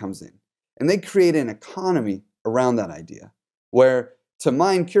CureCoin comes in, and they create an economy around that idea, where to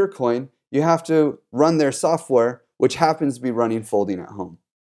mine CureCoin, you have to run their software, which happens to be running folding at home.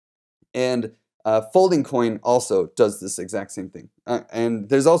 And Folding Coin also does this exact same thing. And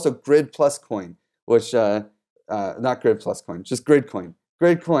there's also Grid Plus Coin, which, not Grid Plus Coin, just Grid Coin.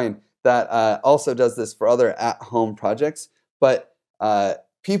 Grid Coin that also does this for other at-home projects. But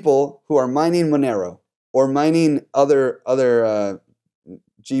people who are mining Monero or mining other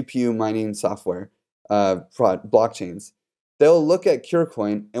GPU mining software blockchains, they'll look at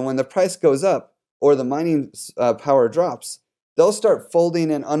Curecoin, and when the price goes up or the mining power drops, they'll start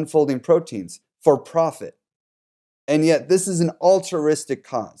folding and unfolding proteins for profit. And yet this is an altruistic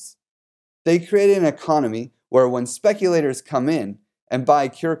cause. They created an economy where when speculators come in and buy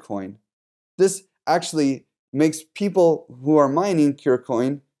Curecoin, this actually makes people who are mining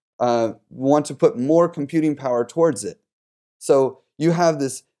Curecoin want to put more computing power towards it. So you have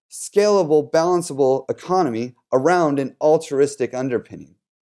this scalable, balanceable economy around an altruistic underpinning.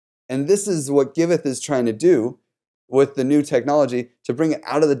 And this is what Giveth is trying to do with the new technology to bring it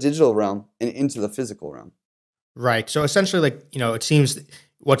out of the digital realm and into the physical realm. Right. So essentially, like, it seems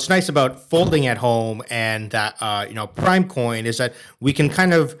what's nice about folding at home and that, Prime Coin is that we can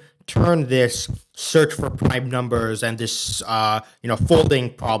kind of turn this search for prime numbers and this,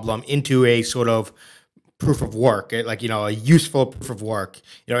 folding problem into a sort of proof of work, a useful proof of work.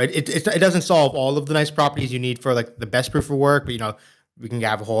 It doesn't solve all of the nice properties you need for like the best proof of work, but, we can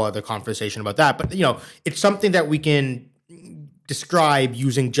have a whole other conversation about that. But, it's something that we can describe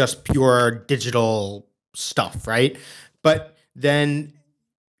using just pure digital stuff, right? But then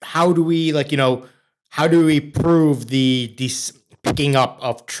how do we prove the picking up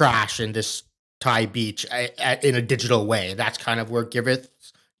of trash in this Thai beach in a digital way? That's kind of where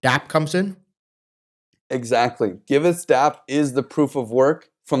Giveth's Dapp comes in. Exactly. Giveth's Dapp is the proof of work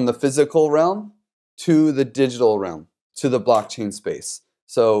from the physical realm to the digital realm, to the blockchain space.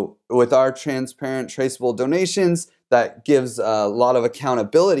 So with our transparent, traceable donations, that gives a lot of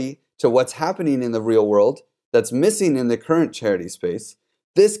accountability to what's happening in the real world that's missing in the current charity space.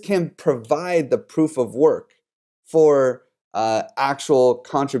 This can provide the proof of work for actual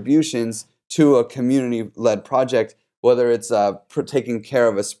contributions to a community-led project, whether it's taking care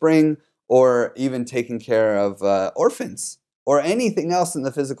of a spring or even taking care of orphans or anything else in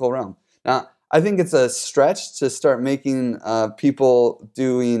the physical realm. Now, I think it's a stretch to start making people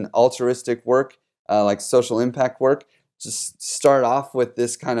doing altruistic work, like social impact work, just start off with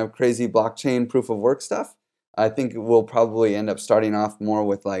this kind of crazy blockchain proof of work stuff. I think we'll probably end up starting off more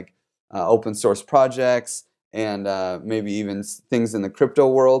with like open source projects and maybe even things in the crypto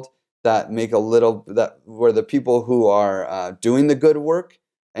world that make where the people who are doing the good work,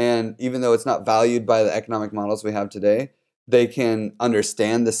 and even though it's not valued by the economic models we have today, they can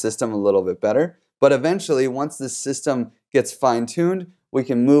understand the system a little bit better. But eventually, once this system gets fine-tuned, we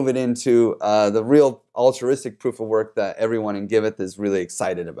can move it into the real altruistic proof of work that everyone in Giveth is really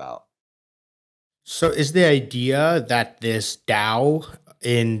excited about. So is the idea that this DAO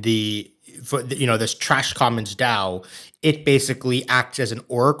this Trash Commons DAO, it basically acts as an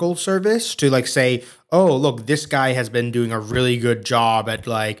oracle service to like say, oh, look, this guy has been doing a really good job at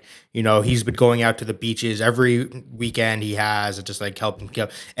he's been going out to the beaches every weekend he has and just like helping kill.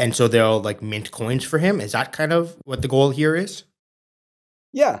 And so they'll like mint coins for him. Is that kind of what the goal here is?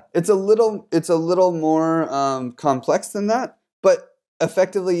 Yeah, it's a little more complex than that, but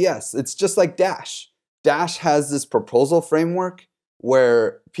effectively, yes. It's just like Dash. Dash has this proposal framework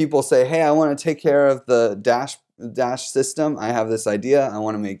where people say, hey, I want to take care of the Dash system. I have this idea. I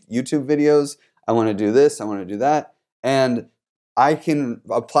want to make YouTube videos. I want to do this. I want to do that. And I can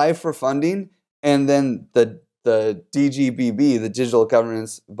apply for funding, and then the DGBB, the digital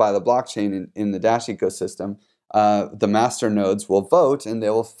governance by the blockchain in the Dash ecosystem, the master nodes will vote and they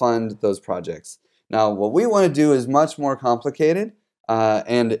will fund those projects. Now, what we want to do is much more complicated.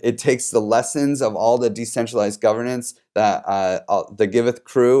 And it takes the lessons of all the decentralized governance that the Giveth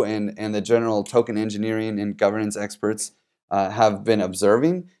crew and the general token engineering and governance experts have been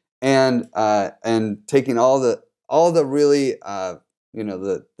observing, and taking all the really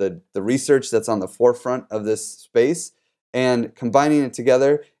the research that's on the forefront of this space and combining it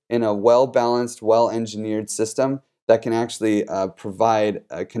together in a well-balanced, well-engineered system that can actually provide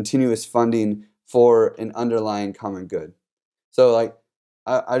continuous funding for an underlying common good. So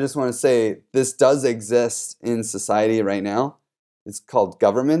I just want to say this does exist in society right now. It's called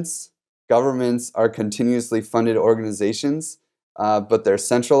governments. Governments are continuously funded organizations, but they're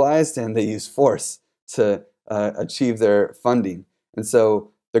centralized and they use force to achieve their funding. And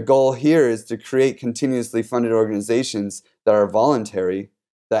so the goal here is to create continuously funded organizations that are voluntary,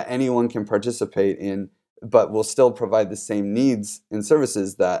 that anyone can participate in, but will still provide the same needs and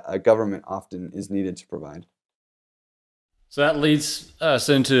services that a government often is needed to provide. So that leads us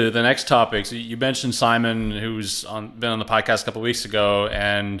into the next topic. So you mentioned Simon, who's been on the podcast a couple of weeks ago,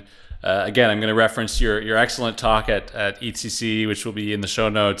 and again, I'm going to reference your excellent talk at ETCC, which will be in the show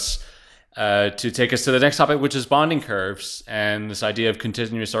notes. to take us to the next topic, which is bonding curves and this idea of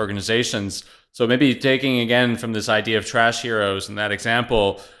continuous organizations. So maybe taking again from this idea of trash heroes and that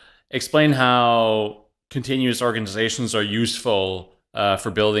example, explain how continuous organizations are useful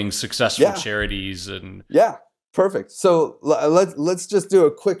for building successful charities. And yeah, perfect. So let's just do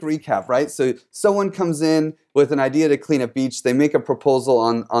a quick recap, right? So someone comes in with an idea to clean a beach. They make a proposal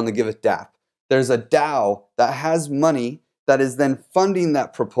on the Giveth Dapp. There's a DAO that has money that is then funding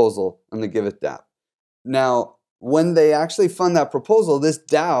that proposal on the Giveth Dapp. Now, when they actually fund that proposal, this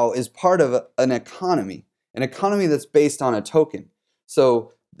DAO is part of an economy that's based on a token.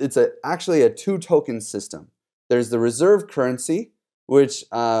 So it's actually a two-token system. There's the reserve currency, which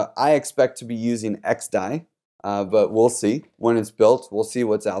I expect to be using XDAI, but we'll see when it's built. We'll see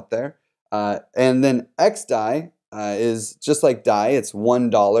what's out there. And then XDAI is just like DAI. It's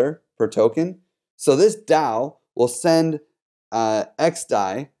 $1 per token. So this DAO will send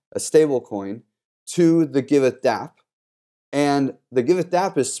XDAI, a stable coin, to the Giveth Dapp. And the Giveth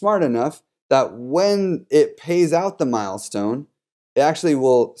Dapp is smart enough that when it pays out the milestone, it actually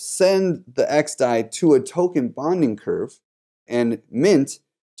will send the XDAI to a token bonding curve and mint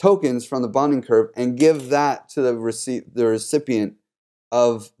tokens from the bonding curve and give that to the recipient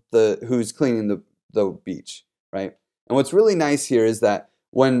of who's cleaning the beach, right? And what's really nice here is that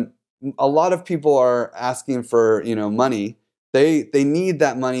when a lot of people are asking for money, they need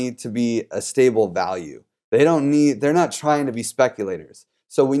that money to be a stable value. They're not trying to be speculators.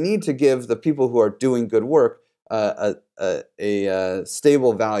 So we need to give the people who are doing good work a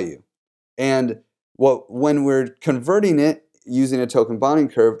stable value. And when we're converting it using a token bonding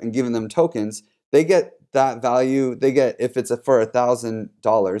curve and giving them tokens, they get that value. They get, if it's for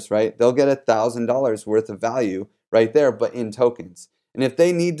 $1,000, right? They'll get $1,000 worth of value right there, but in tokens. And if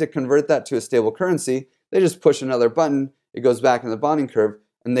they need to convert that to a stable currency, they just push another button. It goes back in the bonding curve,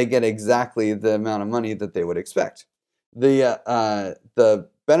 and they get exactly the amount of money that they would expect. The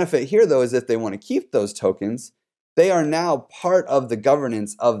benefit here, though, is if they want to keep those tokens, they are now part of the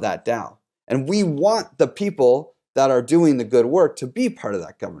governance of that DAO. And we want the people that are doing the good work to be part of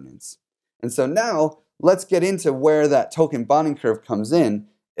that governance. And so now let's get into where that token bonding curve comes in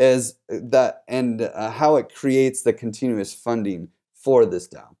and how it creates the continuous funding for this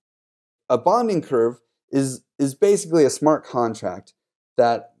DAO. A bonding curve is basically a smart contract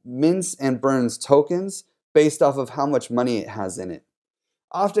that mints and burns tokens based off of how much money it has in it.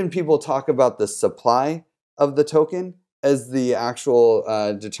 Often people talk about the supply of the token as the actual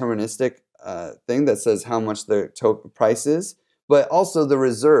deterministic thing that says how much the token price is, but also the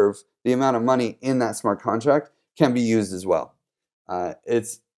reserve, the amount of money in that smart contract, can be used as well.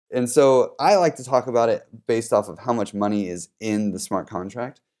 And so I like to talk about it based off of how much money is in the smart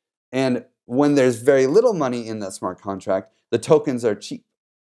contract. And when there's very little money in that smart contract, the tokens are cheap.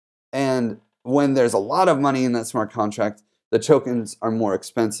 And when there's a lot of money in that smart contract, the tokens are more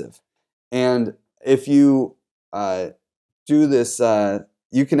expensive. And if you do this,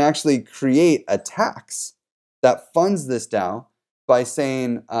 you can actually create a tax that funds this DAO by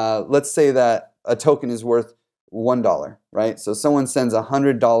saying, let's say that a token is worth $1, right? So someone sends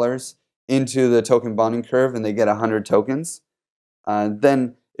 $100 into the token bonding curve and they get 100 tokens.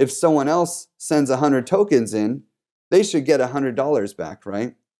 Then if someone else sends 100 tokens in, they should get $100 back,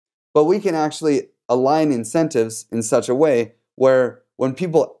 right? But we can actually align incentives in such a way where when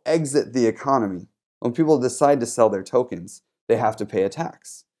people exit the economy, when people decide to sell their tokens, they have to pay a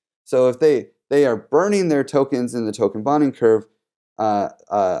tax. So if they are burning their tokens in the token bonding curve,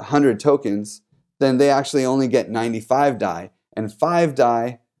 100 tokens, then they actually only get 95 DAI, and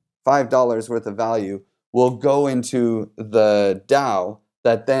 $5 worth of value will go into the DAO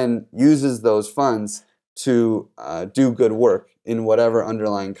that then uses those funds to do good work in whatever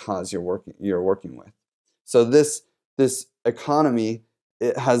underlying cause you're working with. So this economy,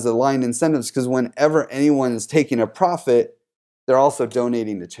 it has aligned incentives because whenever anyone is taking a profit, they're also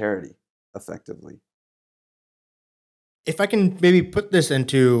donating to charity effectively. If I can maybe put this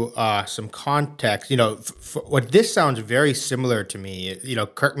into some context, what this sounds very similar to me,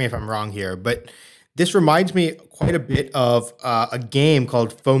 correct me if I'm wrong here, but this reminds me quite a bit of a game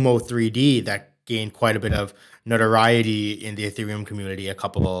called FOMO 3D that gained quite a bit of notoriety in the Ethereum community a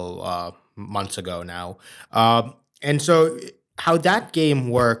couple of months ago now. And so how that game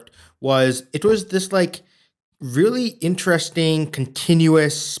worked was it was this like really interesting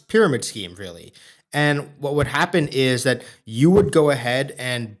continuous pyramid scheme, really. And what would happen is that you would go ahead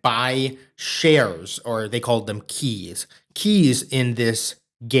and buy shares, or they called them keys in this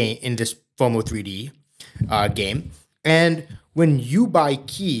game, in this FOMO 3D game. And when you buy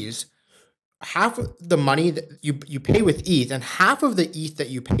keys, half of the money that you pay with ETH, and half of the ETH that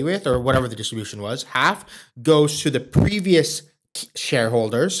you pay with, or whatever the distribution was, half goes to the previous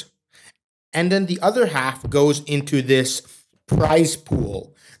shareholders, and then the other half goes into this prize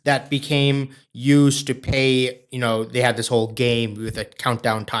pool that became used to pay. They had this whole game with a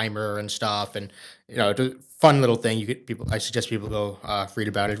countdown timer and stuff, and it's a fun little thing. I suggest people go read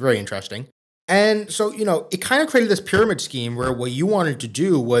about it. It's very interesting. And so, it kind of created this pyramid scheme where what you wanted to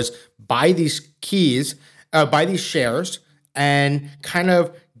do was buy these buy these shares, and kind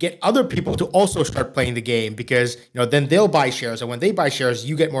of get other people to also start playing the game, because, then they'll buy shares. And when they buy shares,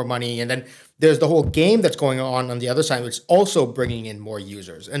 you get more money. And then there's the whole game that's going on the other side, which is also bringing in more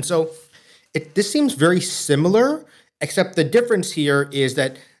users. And so this seems very similar, except the difference here is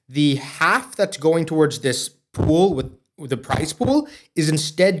that the half that's going towards this pool with the prize pool is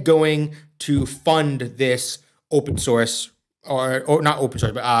instead going to fund this open source, or not open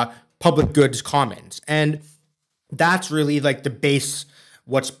source, but public goods commons. And that's really like the base,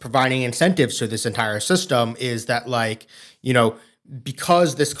 what's providing incentives to this entire system is that, like,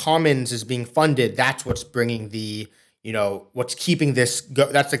 because this commons is being funded, that's what's bringing what's keeping this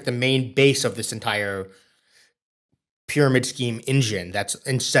that's like the main base of this entire pyramid scheme engine, that's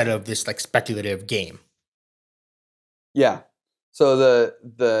instead of this like speculative game. Yeah. So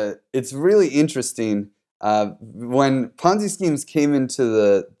it's really interesting. When Ponzi schemes came into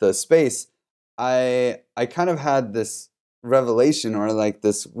the space, I kind of had this revelation, or like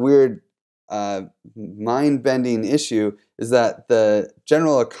this weird mind-bending issue, is that the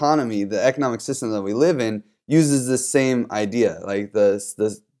general economy, the economic system that we live in, uses the same idea. Like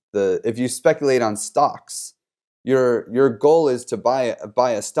if you speculate on stocks, your goal is to buy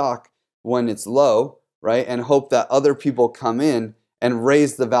a stock when it's low, right? And hope that other people come in and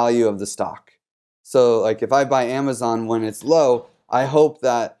raise the value of the stock. So like if I buy Amazon when it's low, I hope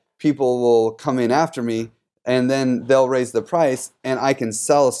that people will come in after me, and then they'll raise the price and I can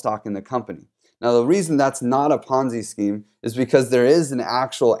sell a stock in the company. Now, the reason that's not a Ponzi scheme is because there is an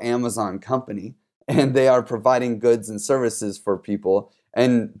actual Amazon company, and they are providing goods and services for people,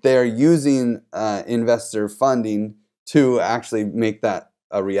 and they're using investor funding to actually make that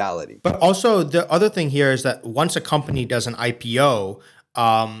a reality. But also the other thing here is that once a company does an IPO,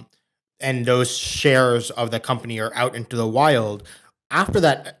 and those shares of the company are out into the wild, after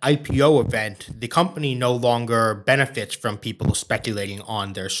that IPO event, the company no longer benefits from people speculating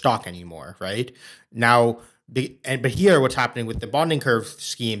on their stock anymore, right? Now, but here what's happening with the bonding curve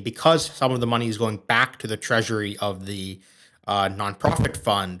scheme, because some of the money is going back to the treasury of the nonprofit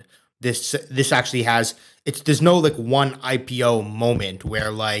fund, this actually there's no like one IPO moment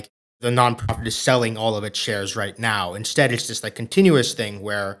where like the nonprofit is selling all of its shares right now. Instead, it's just like continuous thing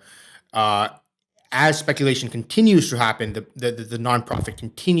where as speculation continues to happen, the nonprofit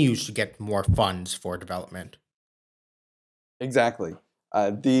continues to get more funds for development. Exactly.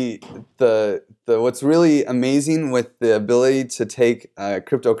 What's really amazing with the ability to take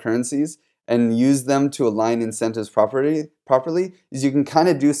cryptocurrencies and use them to align incentives properly is you can kind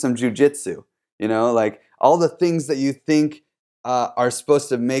of do some jujitsu. Like all the things that you think are supposed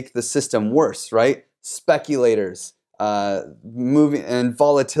to make the system worse, right? Speculators, moving, and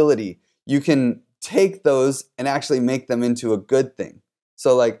volatility. You can take those and actually make them into a good thing.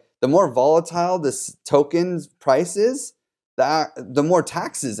 So like the more volatile this token's price is, the more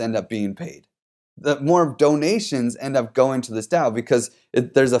taxes end up being paid. The more donations end up going to this DAO, because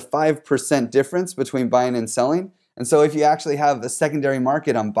there's a 5% difference between buying and selling. And so if you actually have a secondary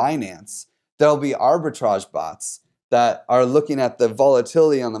market on Binance, there'll be arbitrage bots that are looking at the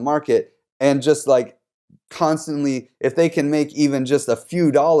volatility on the market, and just like constantly, if they can make even just a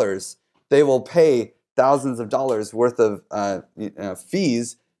few dollars, they will pay thousands of dollars worth of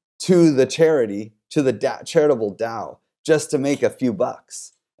fees to the charity, to the charitable DAO, just to make a few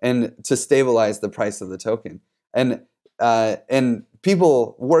bucks and to stabilize the price of the token. And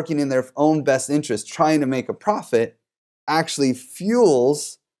people working in their own best interest, trying to make a profit, actually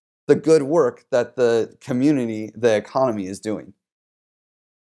fuels the good work that the community, the economy is doing.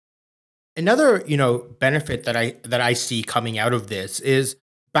 Another, benefit that I see coming out of this is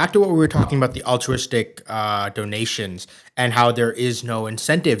back to what we were talking about, the altruistic donations and how there is no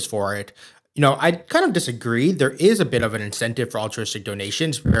incentives for it. I kind of disagree. There is a bit of an incentive for altruistic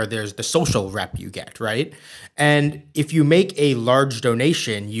donations where there's the social rep you get, right? And if you make a large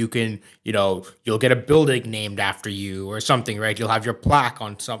donation, you can, you'll get a building named after you or something, right? You'll have your plaque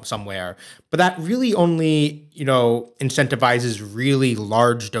on somewhere. But that really only, incentivizes really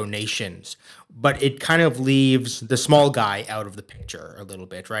large donations. But it kind of leaves the small guy out of the picture a little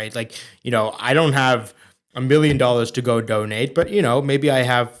bit, right? Like, I don't have $1 million to go donate, but maybe I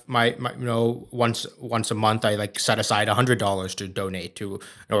have my once a month I like set aside $100 to donate to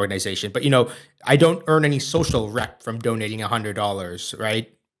an organization. But I don't earn any social rep from donating $100,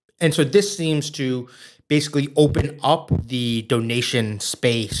 right? And so this seems to basically open up the donation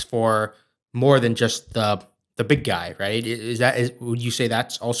space for more than just the big guy, right? Would you say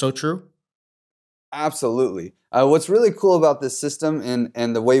that's also true? Absolutely. What's really cool about this system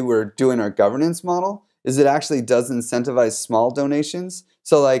and the way we're doing our governance model is it actually does incentivize small donations.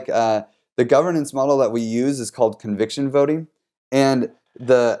 So like the governance model that we use is called conviction voting. And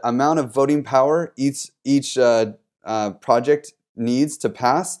the amount of voting power each project needs to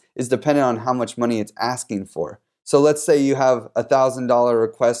pass is dependent on how much money it's asking for. So let's say you have a $1,000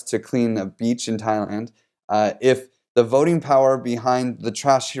 request to clean a beach in Thailand. If the voting power behind the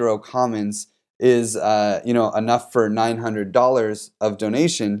Trash Hero Commons is enough for $900 of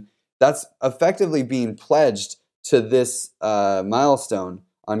donation, that's effectively being pledged to this milestone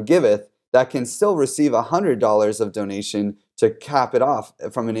on Giveth that can still receive $100 of donation to cap it off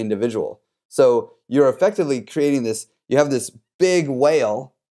from an individual. So you're effectively creating this, you have this big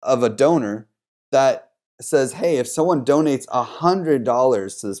whale of a donor that says, hey, if someone donates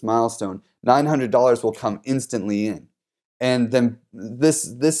 $100 to this milestone, $900 will come instantly in. And then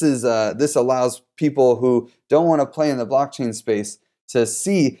this allows people who don't want to play in the blockchain space to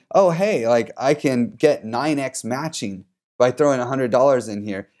see, oh, hey, like I can get 9x matching by throwing $100 in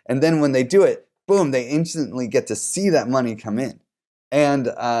here. And then when they do it, boom, they instantly get to see that money come in. And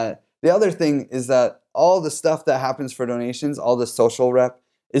the other thing is that all the stuff that happens for donations, all the social rep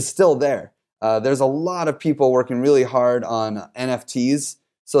is still there. There's a lot of people working really hard on NFTs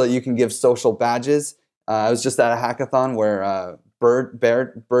so that you can give social badges. I was just at a hackathon where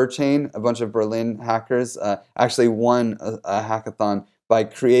Chain, a bunch of Berlin hackers, actually won a hackathon by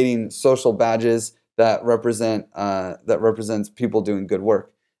creating social badges that represents people doing good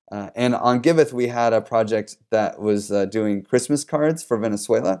work. And on Giveth, we had a project that was doing Christmas cards for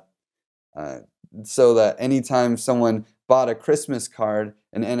Venezuela, so that anytime someone bought a Christmas card,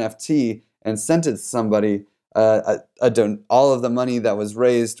 an NFT, and sent it to somebody, all of the money that was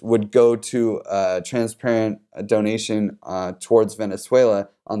raised would go to a transparent donation towards Venezuela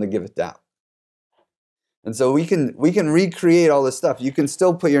on the Giveth Dapp. And so we can recreate all this stuff. You can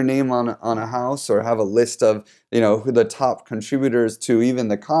still put your name on a house or have a list of who the top contributors to even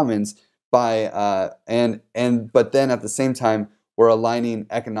the commons by but then at the same time we're aligning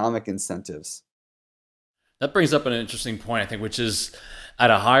economic incentives. That brings up an interesting point, I think, which is at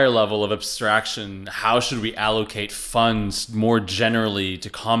a higher level of abstraction, how should we allocate funds more generally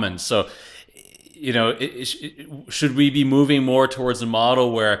to commons? So, should we be moving more towards a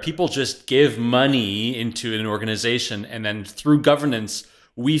model where people just give money into an organization and then through governance,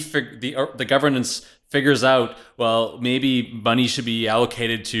 the governance figures out, well, maybe money should be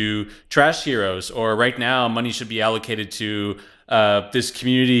allocated to trash heroes, or right now money should be allocated to this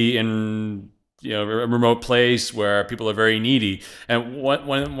community in a remote place where people are very needy. And one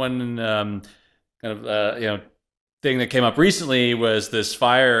thing that came up recently was this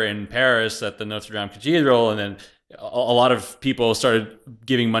fire in Paris at the Notre Dame Cathedral, and then a lot of people started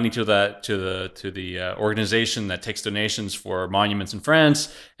giving money to the organization that takes donations for monuments in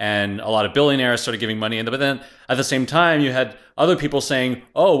France, and a lot of billionaires started giving money. But then at the same time, you had other people saying,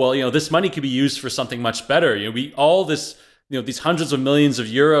 "Oh, well, this money could be used for something much better. These hundreds of millions of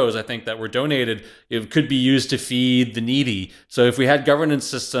euros, I think, that were donated, it could be used to feed the needy." So if we had governance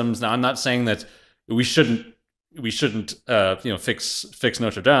systems, now I'm not saying that we shouldn't fix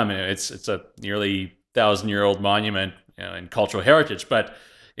Notre Dame. It's a nearly 1,000-year-old monument in cultural heritage, but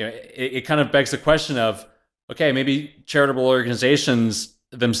it kind of begs the question of, okay, maybe charitable organizations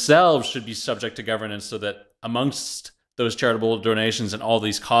themselves should be subject to governance, so that amongst those charitable donations and all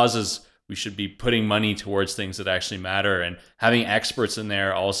these causes, we should be putting money towards things that actually matter, and having experts in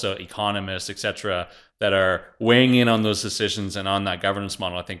there, also economists, etc., that are weighing in on those decisions and on that governance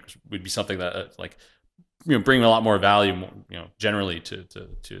model. I think would be something that bring a lot more value, generally to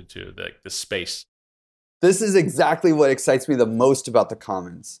the space. This is exactly what excites me the most about the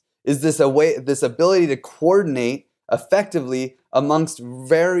commons. Is this ability to coordinate effectively amongst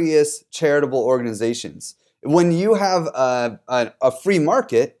various charitable organizations? When you have a free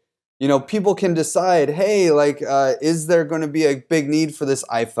market, people can decide, hey, is there going to be a big need for this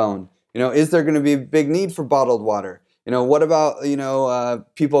iPhone? Is there going to be a big need for bottled water? What about,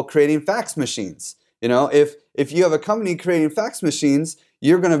 people creating fax machines? If you have a company creating fax machines,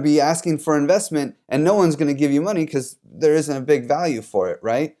 you're going to be asking for investment and no one's going to give you money because there isn't a big value for it,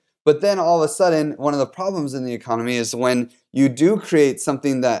 right? But then all of a sudden, one of the problems in the economy is when you do create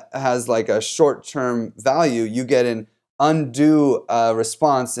something that has like a short-term value, you get an undue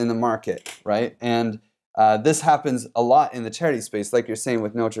response in the market, right? And this happens a lot in the charity space, like you're saying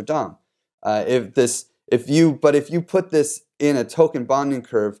with Notre Dame. If you put this in a token bonding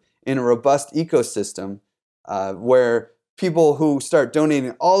curve in a robust ecosystem, where people who start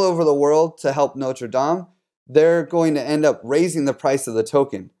donating all over the world to help Notre Dame, they're going to end up raising the price of the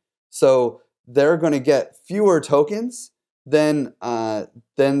token. So they're going to get fewer tokens than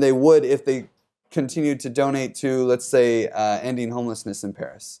they would if they continued to donate to, let's say, ending homelessness in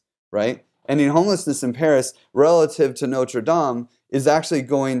Paris, right? Ending homelessness in Paris relative to Notre Dame is actually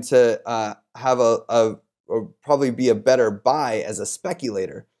going to have or probably be a better buy as a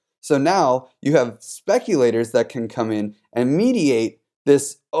speculator. So now you have speculators that can come in and mediate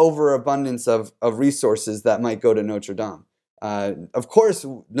this overabundance of resources that might go to Notre Dame. Of course,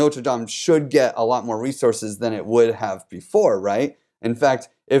 Notre Dame should get a lot more resources than it would have before, right? In fact,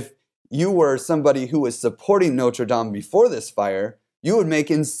 if you were somebody who was supporting Notre Dame before this fire, you would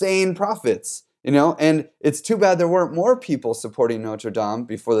make insane profits, you know? And it's too bad there weren't more people supporting Notre Dame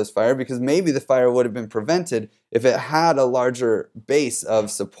before this fire, because maybe the fire would have been prevented if it had a larger base of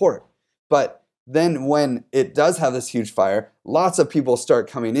support. But then when it does have this huge fire, lots of people start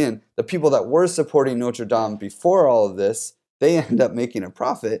coming in. The people that were supporting Notre Dame before all of this, they end up making a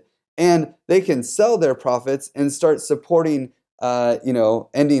profit, and they can sell their profits and start supporting,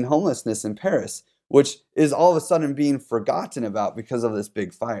 ending homelessness in Paris, which is all of a sudden being forgotten about because of this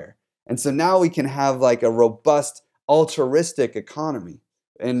big fire. And so now we can have like a robust altruistic economy,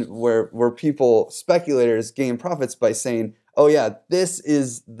 and where people, speculators, gain profits by saying, oh yeah, this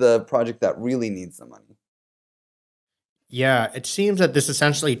is the project that really needs the money. Yeah, it seems that this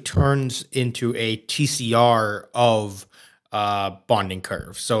essentially turns into a TCR of bonding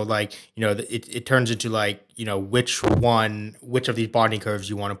curve. So like, it turns into like, which of these bonding curves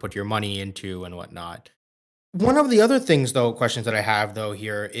you want to put your money into and whatnot. One of the other things though, questions that I have though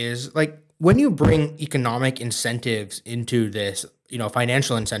here is like, when you bring economic incentives into this,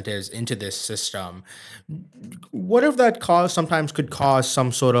 financial incentives into this system, what if that sometimes could cause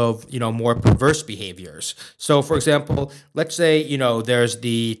some sort of, more perverse behaviors? So for example, let's say, there's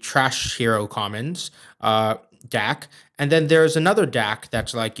the Trash Hero Commons, DAC, and then there's another DAC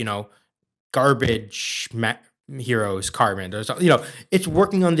that's like, Garbage Heroes Carbon. There's, it's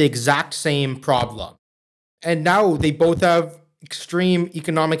working on the exact same problem. And now they both have extreme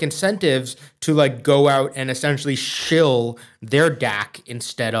economic incentives to like go out and essentially shill their DAC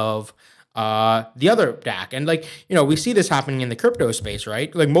instead of the other DAC. And like, we see this happening in the crypto space,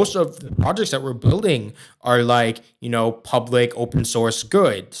 right? Like most of the projects that we're building are like, public open source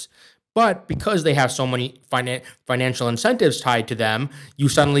goods. But because they have so many financial incentives tied to them, you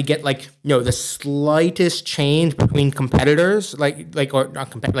suddenly get like, the slightest change between competitors, or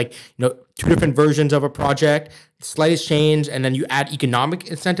not two different versions of a project, slightest change, and then you add economic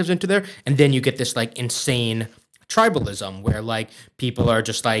incentives into there, and then you get this like insane tribalism where like people are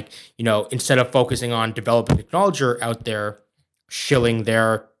just like, instead of focusing on developing technology out there, shilling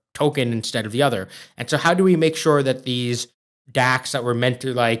their token instead of the other. And so how do we make sure that these DACs that were meant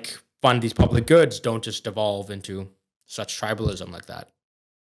to like fund these public goods don't just devolve into such tribalism like that?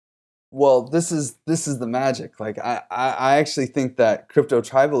 Well, this is the magic. Like I actually think that crypto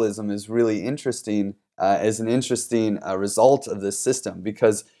tribalism is really interesting as an interesting result of this system,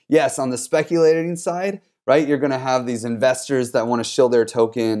 because yes, on the speculating side, right, you're going to have these investors that want to shill their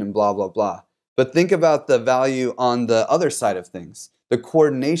token and blah blah blah. But think about the value on the other side of things, the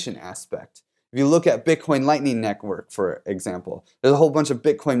coordination aspect. If you look at Bitcoin Lightning Network, for example, there's a whole bunch of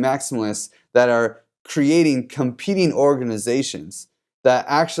Bitcoin maximalists that are creating competing organizations that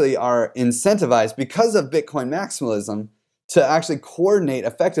actually are incentivized because of Bitcoin maximalism to actually coordinate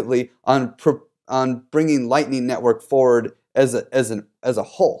effectively on bringing Lightning Network forward as a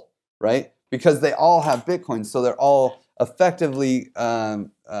whole, right? Because they all have Bitcoin, so they're all effectively have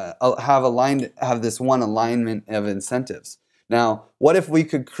this one alignment of incentives. Now, what if we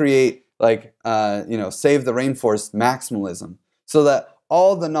could create like, save the rainforest maximalism, so that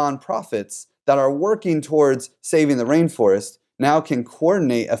all the nonprofits that are working towards saving the rainforest now can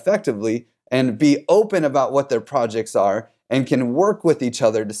coordinate effectively and be open about what their projects are and can work with each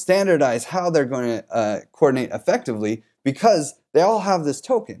other to standardize how they're going to coordinate effectively, because they all have this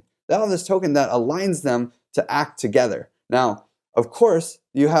token. They all have this token that aligns them to act together. Now, of course,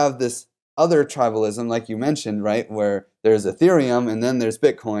 you have this other tribalism, like you mentioned, right, where there's Ethereum and then there's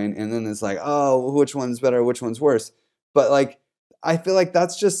Bitcoin, and then it's like, oh, which one's better, which one's worse? But like, I feel like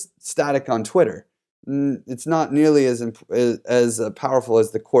that's just static on Twitter. it's not nearly as powerful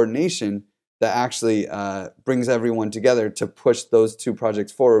as the coordination that actually brings everyone together to push those two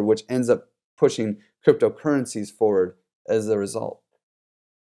projects forward, which ends up pushing cryptocurrencies forward as a result.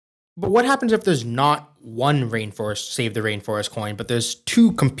 But what happens if there's not one rainforest Save the Rainforest coin, but there's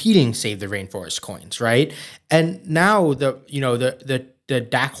two competing Save the Rainforest coins, right? And now the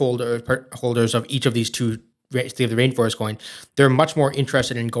DAC holders of each of these two Save the Rainforest coin, they're much more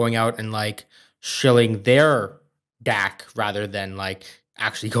interested in going out and like shilling their DAC rather than like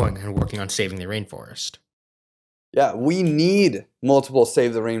actually going and working on saving the rainforest. Yeah, we need multiple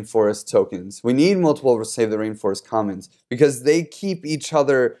Save the Rainforest tokens. We need multiple Save the Rainforest commons because they keep each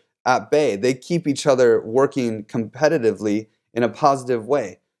other at bay. They keep each other working competitively in a positive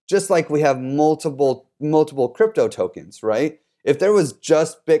way. Just like we have multiple crypto tokens, right? If there was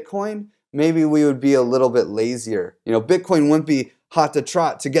just Bitcoin, maybe we would be a little bit lazier. Bitcoin wouldn't be hot to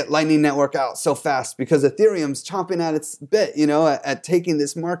trot to get Lightning Network out so fast because Ethereum's chomping at its bit, at taking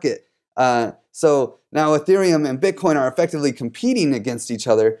this market. So now Ethereum and Bitcoin are effectively competing against each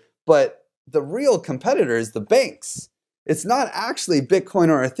other, but the real competitor is the banks. It's not actually Bitcoin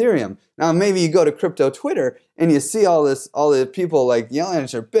or Ethereum. Now maybe you go to crypto Twitter and you see all the people like yelling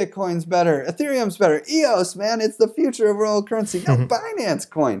at you, Bitcoin's better, Ethereum's better, EOS, man, it's the future of world currency. No, Binance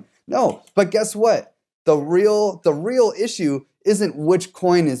coin. No, but guess what? The real issue isn't which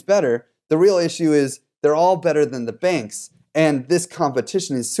coin is better. The real issue is they're all better than the banks. And this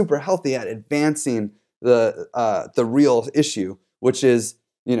competition is super healthy at advancing the real issue, which is,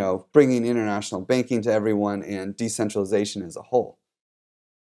 bringing international banking to everyone and decentralization as a whole.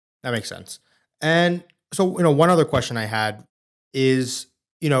 That makes sense. And so, one other question I had is,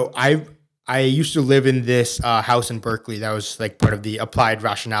 I used to live in this house in Berkeley that was like part of the applied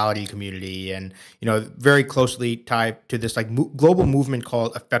rationality community, and very closely tied to this like global movement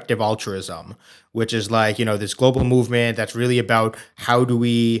called effective altruism, which is like this global movement that's really about how do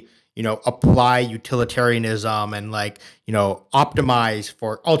we apply utilitarianism and like optimize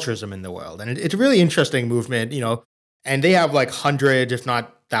for altruism in the world. And it's a really interesting movement, and they have like hundreds, if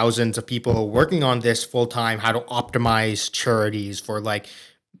not thousands, of people working on this full time, how to optimize charities for like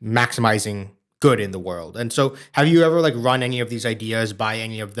maximizing good in the world. And so have you ever like run any of these ideas by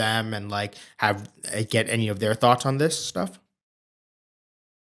any of them and like get any of their thoughts on this stuff?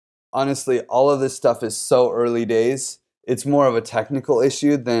 Honestly, all of this stuff is so early days. It's more of a technical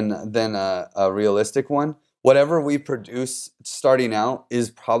issue than a realistic one. Whatever we produce starting out is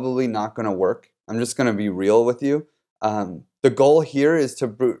probably not going to work. I'm just going to be real with you. The goal here is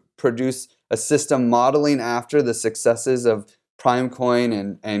to produce a system modeling after the successes of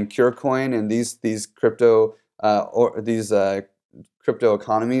Primecoin and CureCoin and these crypto crypto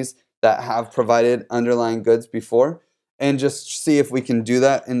economies that have provided underlying goods before, and just see if we can do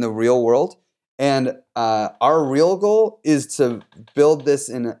that in the real world. And our real goal is to build this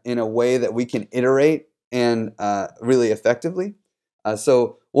in a way that we can iterate and really effectively.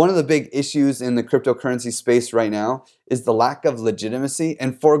 So one of the big issues in the cryptocurrency space right now is the lack of legitimacy,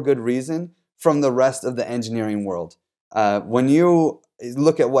 and for good reason, from the rest of the engineering world. When you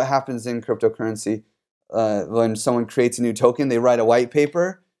look at what happens in cryptocurrency, when someone creates a new token, they write a white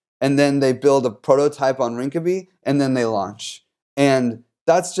paper, and then they build a prototype on Rinkeby, and then they launch. And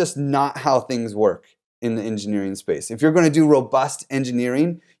that's just not how things work in the engineering space. If you're going to do robust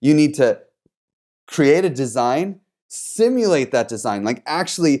engineering, you need to create a design, simulate that design, like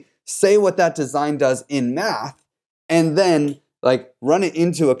actually say what that design does in math, and then like run it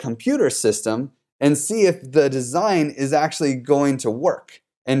into a computer system and see if the design is actually going to work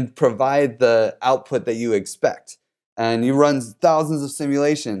and provide the output that you expect. And you run thousands of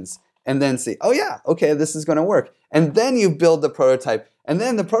simulations and then see, oh yeah, okay, this is going to work. And then you build the prototype. And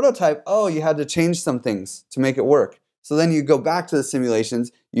then the prototype, oh, you had to change some things to make it work. So then you go back to the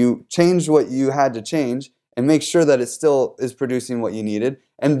simulations, you change what you had to change and make sure that it still is producing what you needed.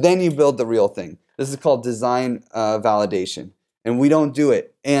 And then you build the real thing. This is called design validation. And we don't do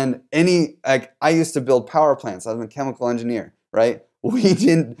it. And I used to build power plants. I was a chemical engineer, right? We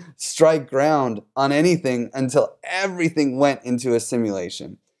didn't strike ground on anything until everything went into a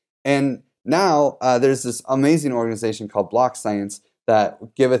simulation. And now there's this amazing organization called Block Science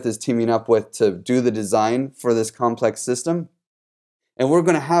that Giveth is teaming up with to do the design for this complex system. And we're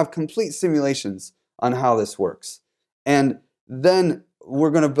going to have complete simulations on how this works. And then we're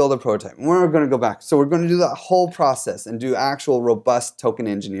going to build a prototype. And we're going to go back. So we're going to do that whole process and do actual robust token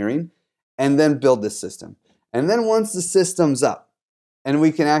engineering and then build this system. And then once the system's up and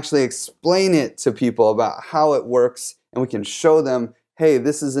we can actually explain it to people about how it works and we can show them, hey,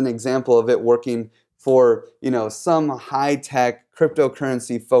 this is an example of it working for some high-tech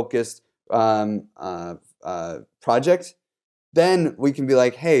cryptocurrency focused project, then we can be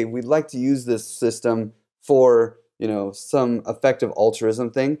like, hey, we'd like to use this system for, some effective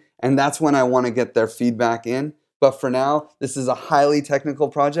altruism thing. And that's when I want to get their feedback in. But for now, this is a highly technical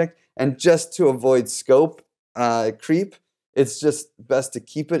project. And just to avoid scope creep, it's just best to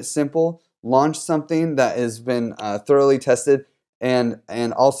keep it simple, launch something that has been thoroughly tested and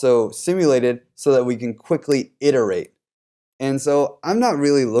also simulated so that we can quickly iterate. And so I'm not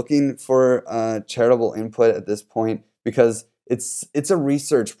really looking for charitable input at this point because it's a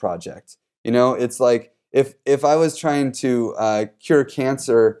research project. It's like if I was trying to cure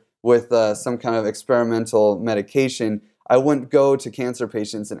cancer with some kind of experimental medication, I wouldn't go to cancer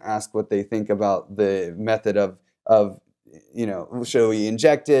patients and ask what they think about the method of should we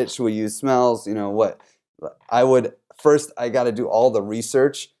inject it? Should we use smells? What I would first, I got to do all the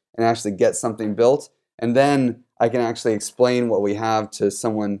research and actually get something built, and then I can actually explain what we have to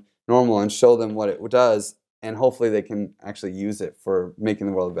someone normal and show them what it does, and hopefully they can actually use it for making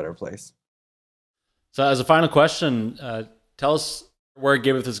the world a better place. So as a final question, tell us where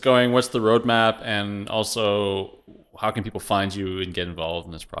Giveth is going, what's the roadmap, and also how can people find you and get involved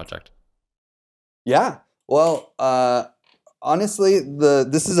in this project? Yeah, well, honestly,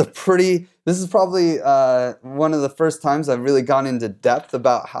 this is probably one of the first times I've really gone into depth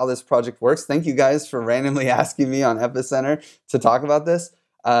about how this project works. Thank you guys for randomly asking me on Epicenter to talk about this.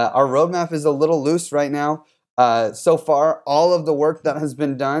 Our roadmap is a little loose right now. So far, all of the work that has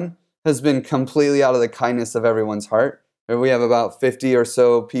been done has been completely out of the kindness of everyone's heart. We have about 50 or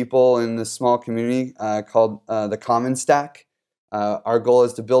so people in this small community called the Common Stack. Our goal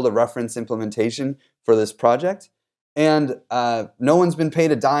is to build a reference implementation for this project. And no one's been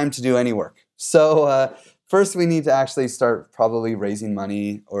paid a dime to do any work. So first we need to actually start probably raising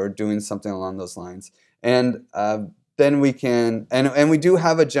money or doing something along those lines. And then we can, and we do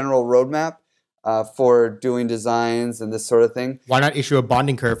have a general roadmap for doing designs and this sort of thing. Why not issue a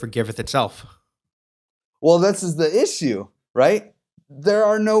bonding curve for Giveth itself? Well, this is the issue, right? There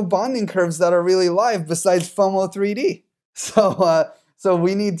are no bonding curves that are really live besides FOMO 3D. So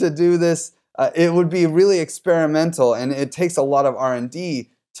we need to do this. It would be really experimental, and it takes a lot of R&D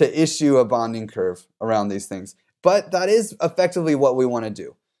to issue a bonding curve around these things. But that is effectively what we want to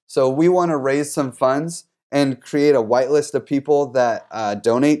do. So we want to raise some funds and create a whitelist of people that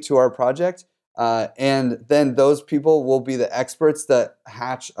donate to our project. And then those people will be the experts that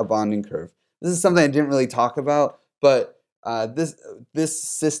hatch a bonding curve. This is something I didn't really talk about, but this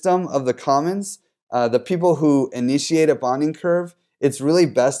system of the commons, the people who initiate a bonding curve, it's really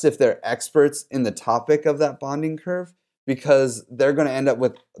best if they're experts in the topic of that bonding curve, because they're going to end up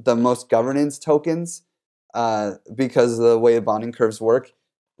with the most governance tokens because of the way bonding curves work.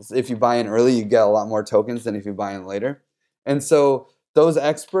 If you buy in early, you get a lot more tokens than if you buy in later. And so those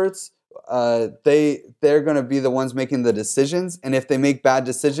experts, they're going to be the ones making the decisions. And if they make bad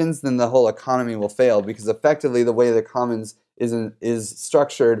decisions, then the whole economy will fail, because effectively the way the commons is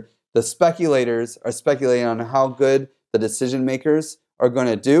structured, the speculators are speculating on how good the decision makers are going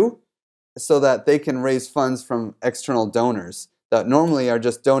to do so that they can raise funds from external donors that normally are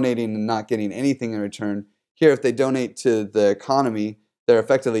just donating and not getting anything in return. Here, if they donate to the economy, they're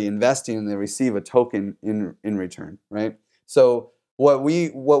effectively investing and they receive a token in return, right? So what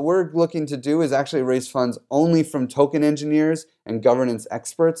we're looking to do is actually raise funds only from token engineers and governance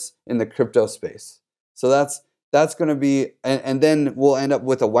experts in the crypto space. So that's going to be, and then we'll end up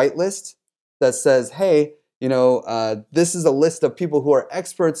with a whitelist that says, hey, this is a list of people who are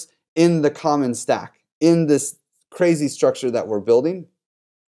experts in the common stack, in this crazy structure that we're building.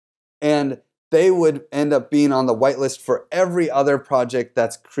 And they would end up being on the whitelist for every other project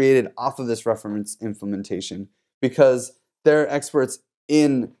that's created off of this reference implementation, because they're experts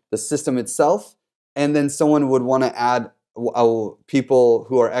in the system itself. And then someone would want to add people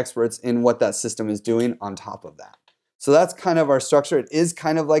who are experts in what that system is doing on top of that. So that's kind of our structure. It is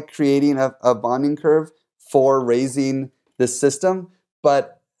kind of like creating a bonding curve for raising this system,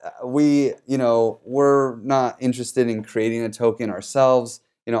 but we're not interested in creating a token ourselves.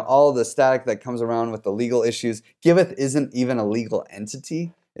 All the static that comes around with the legal issues. Giveth isn't even a legal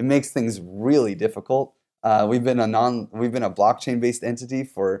entity. It makes things really difficult. We've been a blockchain-based entity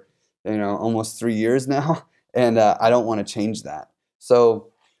for almost 3 years now, and I don't want to change that.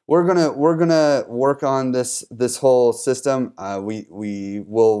 So we're gonna work on this whole system. We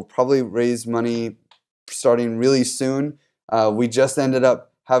will probably raise money starting really soon. We just ended up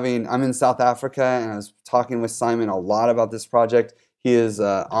I'm in South Africa, and I was talking with Simon a lot about this project. He is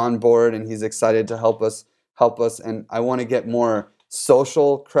on board, and he's excited to help us. And I want to get more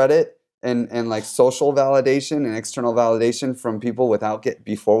social credit and like social validation and external validation from people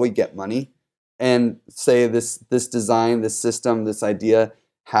before we get money, and say this design, this system, this idea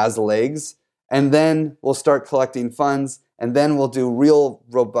has legs, and then we'll start collecting funds, and then we'll do real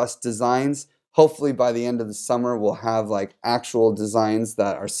robust designs. Hopefully by the end of the summer, we'll have like actual designs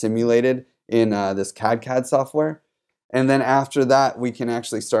that are simulated in this CAD software. And then after that, we can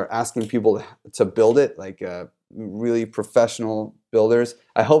actually start asking people to build it, like really professional builders.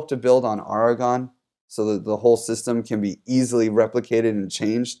 I hope to build on Aragon so that the whole system can be easily replicated and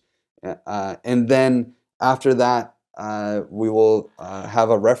changed. And then after that, we will have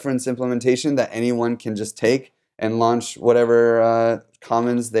a reference implementation that anyone can just take and launch whatever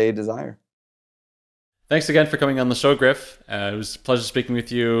commons they desire. Thanks again for coming on the show, Griff. It was a pleasure speaking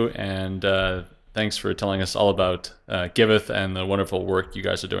with you, and thanks for telling us all about Giveth and the wonderful work you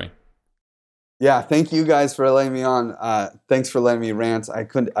guys are doing. Yeah, thank you guys for letting me on. Thanks for letting me rant. I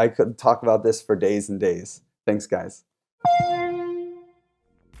could talk about this for days and days. Thanks, guys.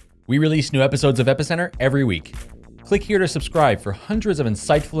 We release new episodes of Epicenter every week. Click here to subscribe for hundreds of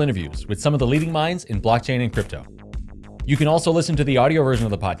insightful interviews with some of the leading minds in blockchain and crypto. You can also listen to the audio version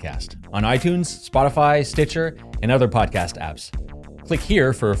of the podcast on iTunes, Spotify, Stitcher, and other podcast apps. Click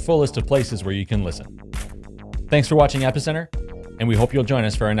here for a full list of places where you can listen. Thanks for watching Epicenter, and we hope you'll join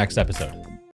us for our next episode.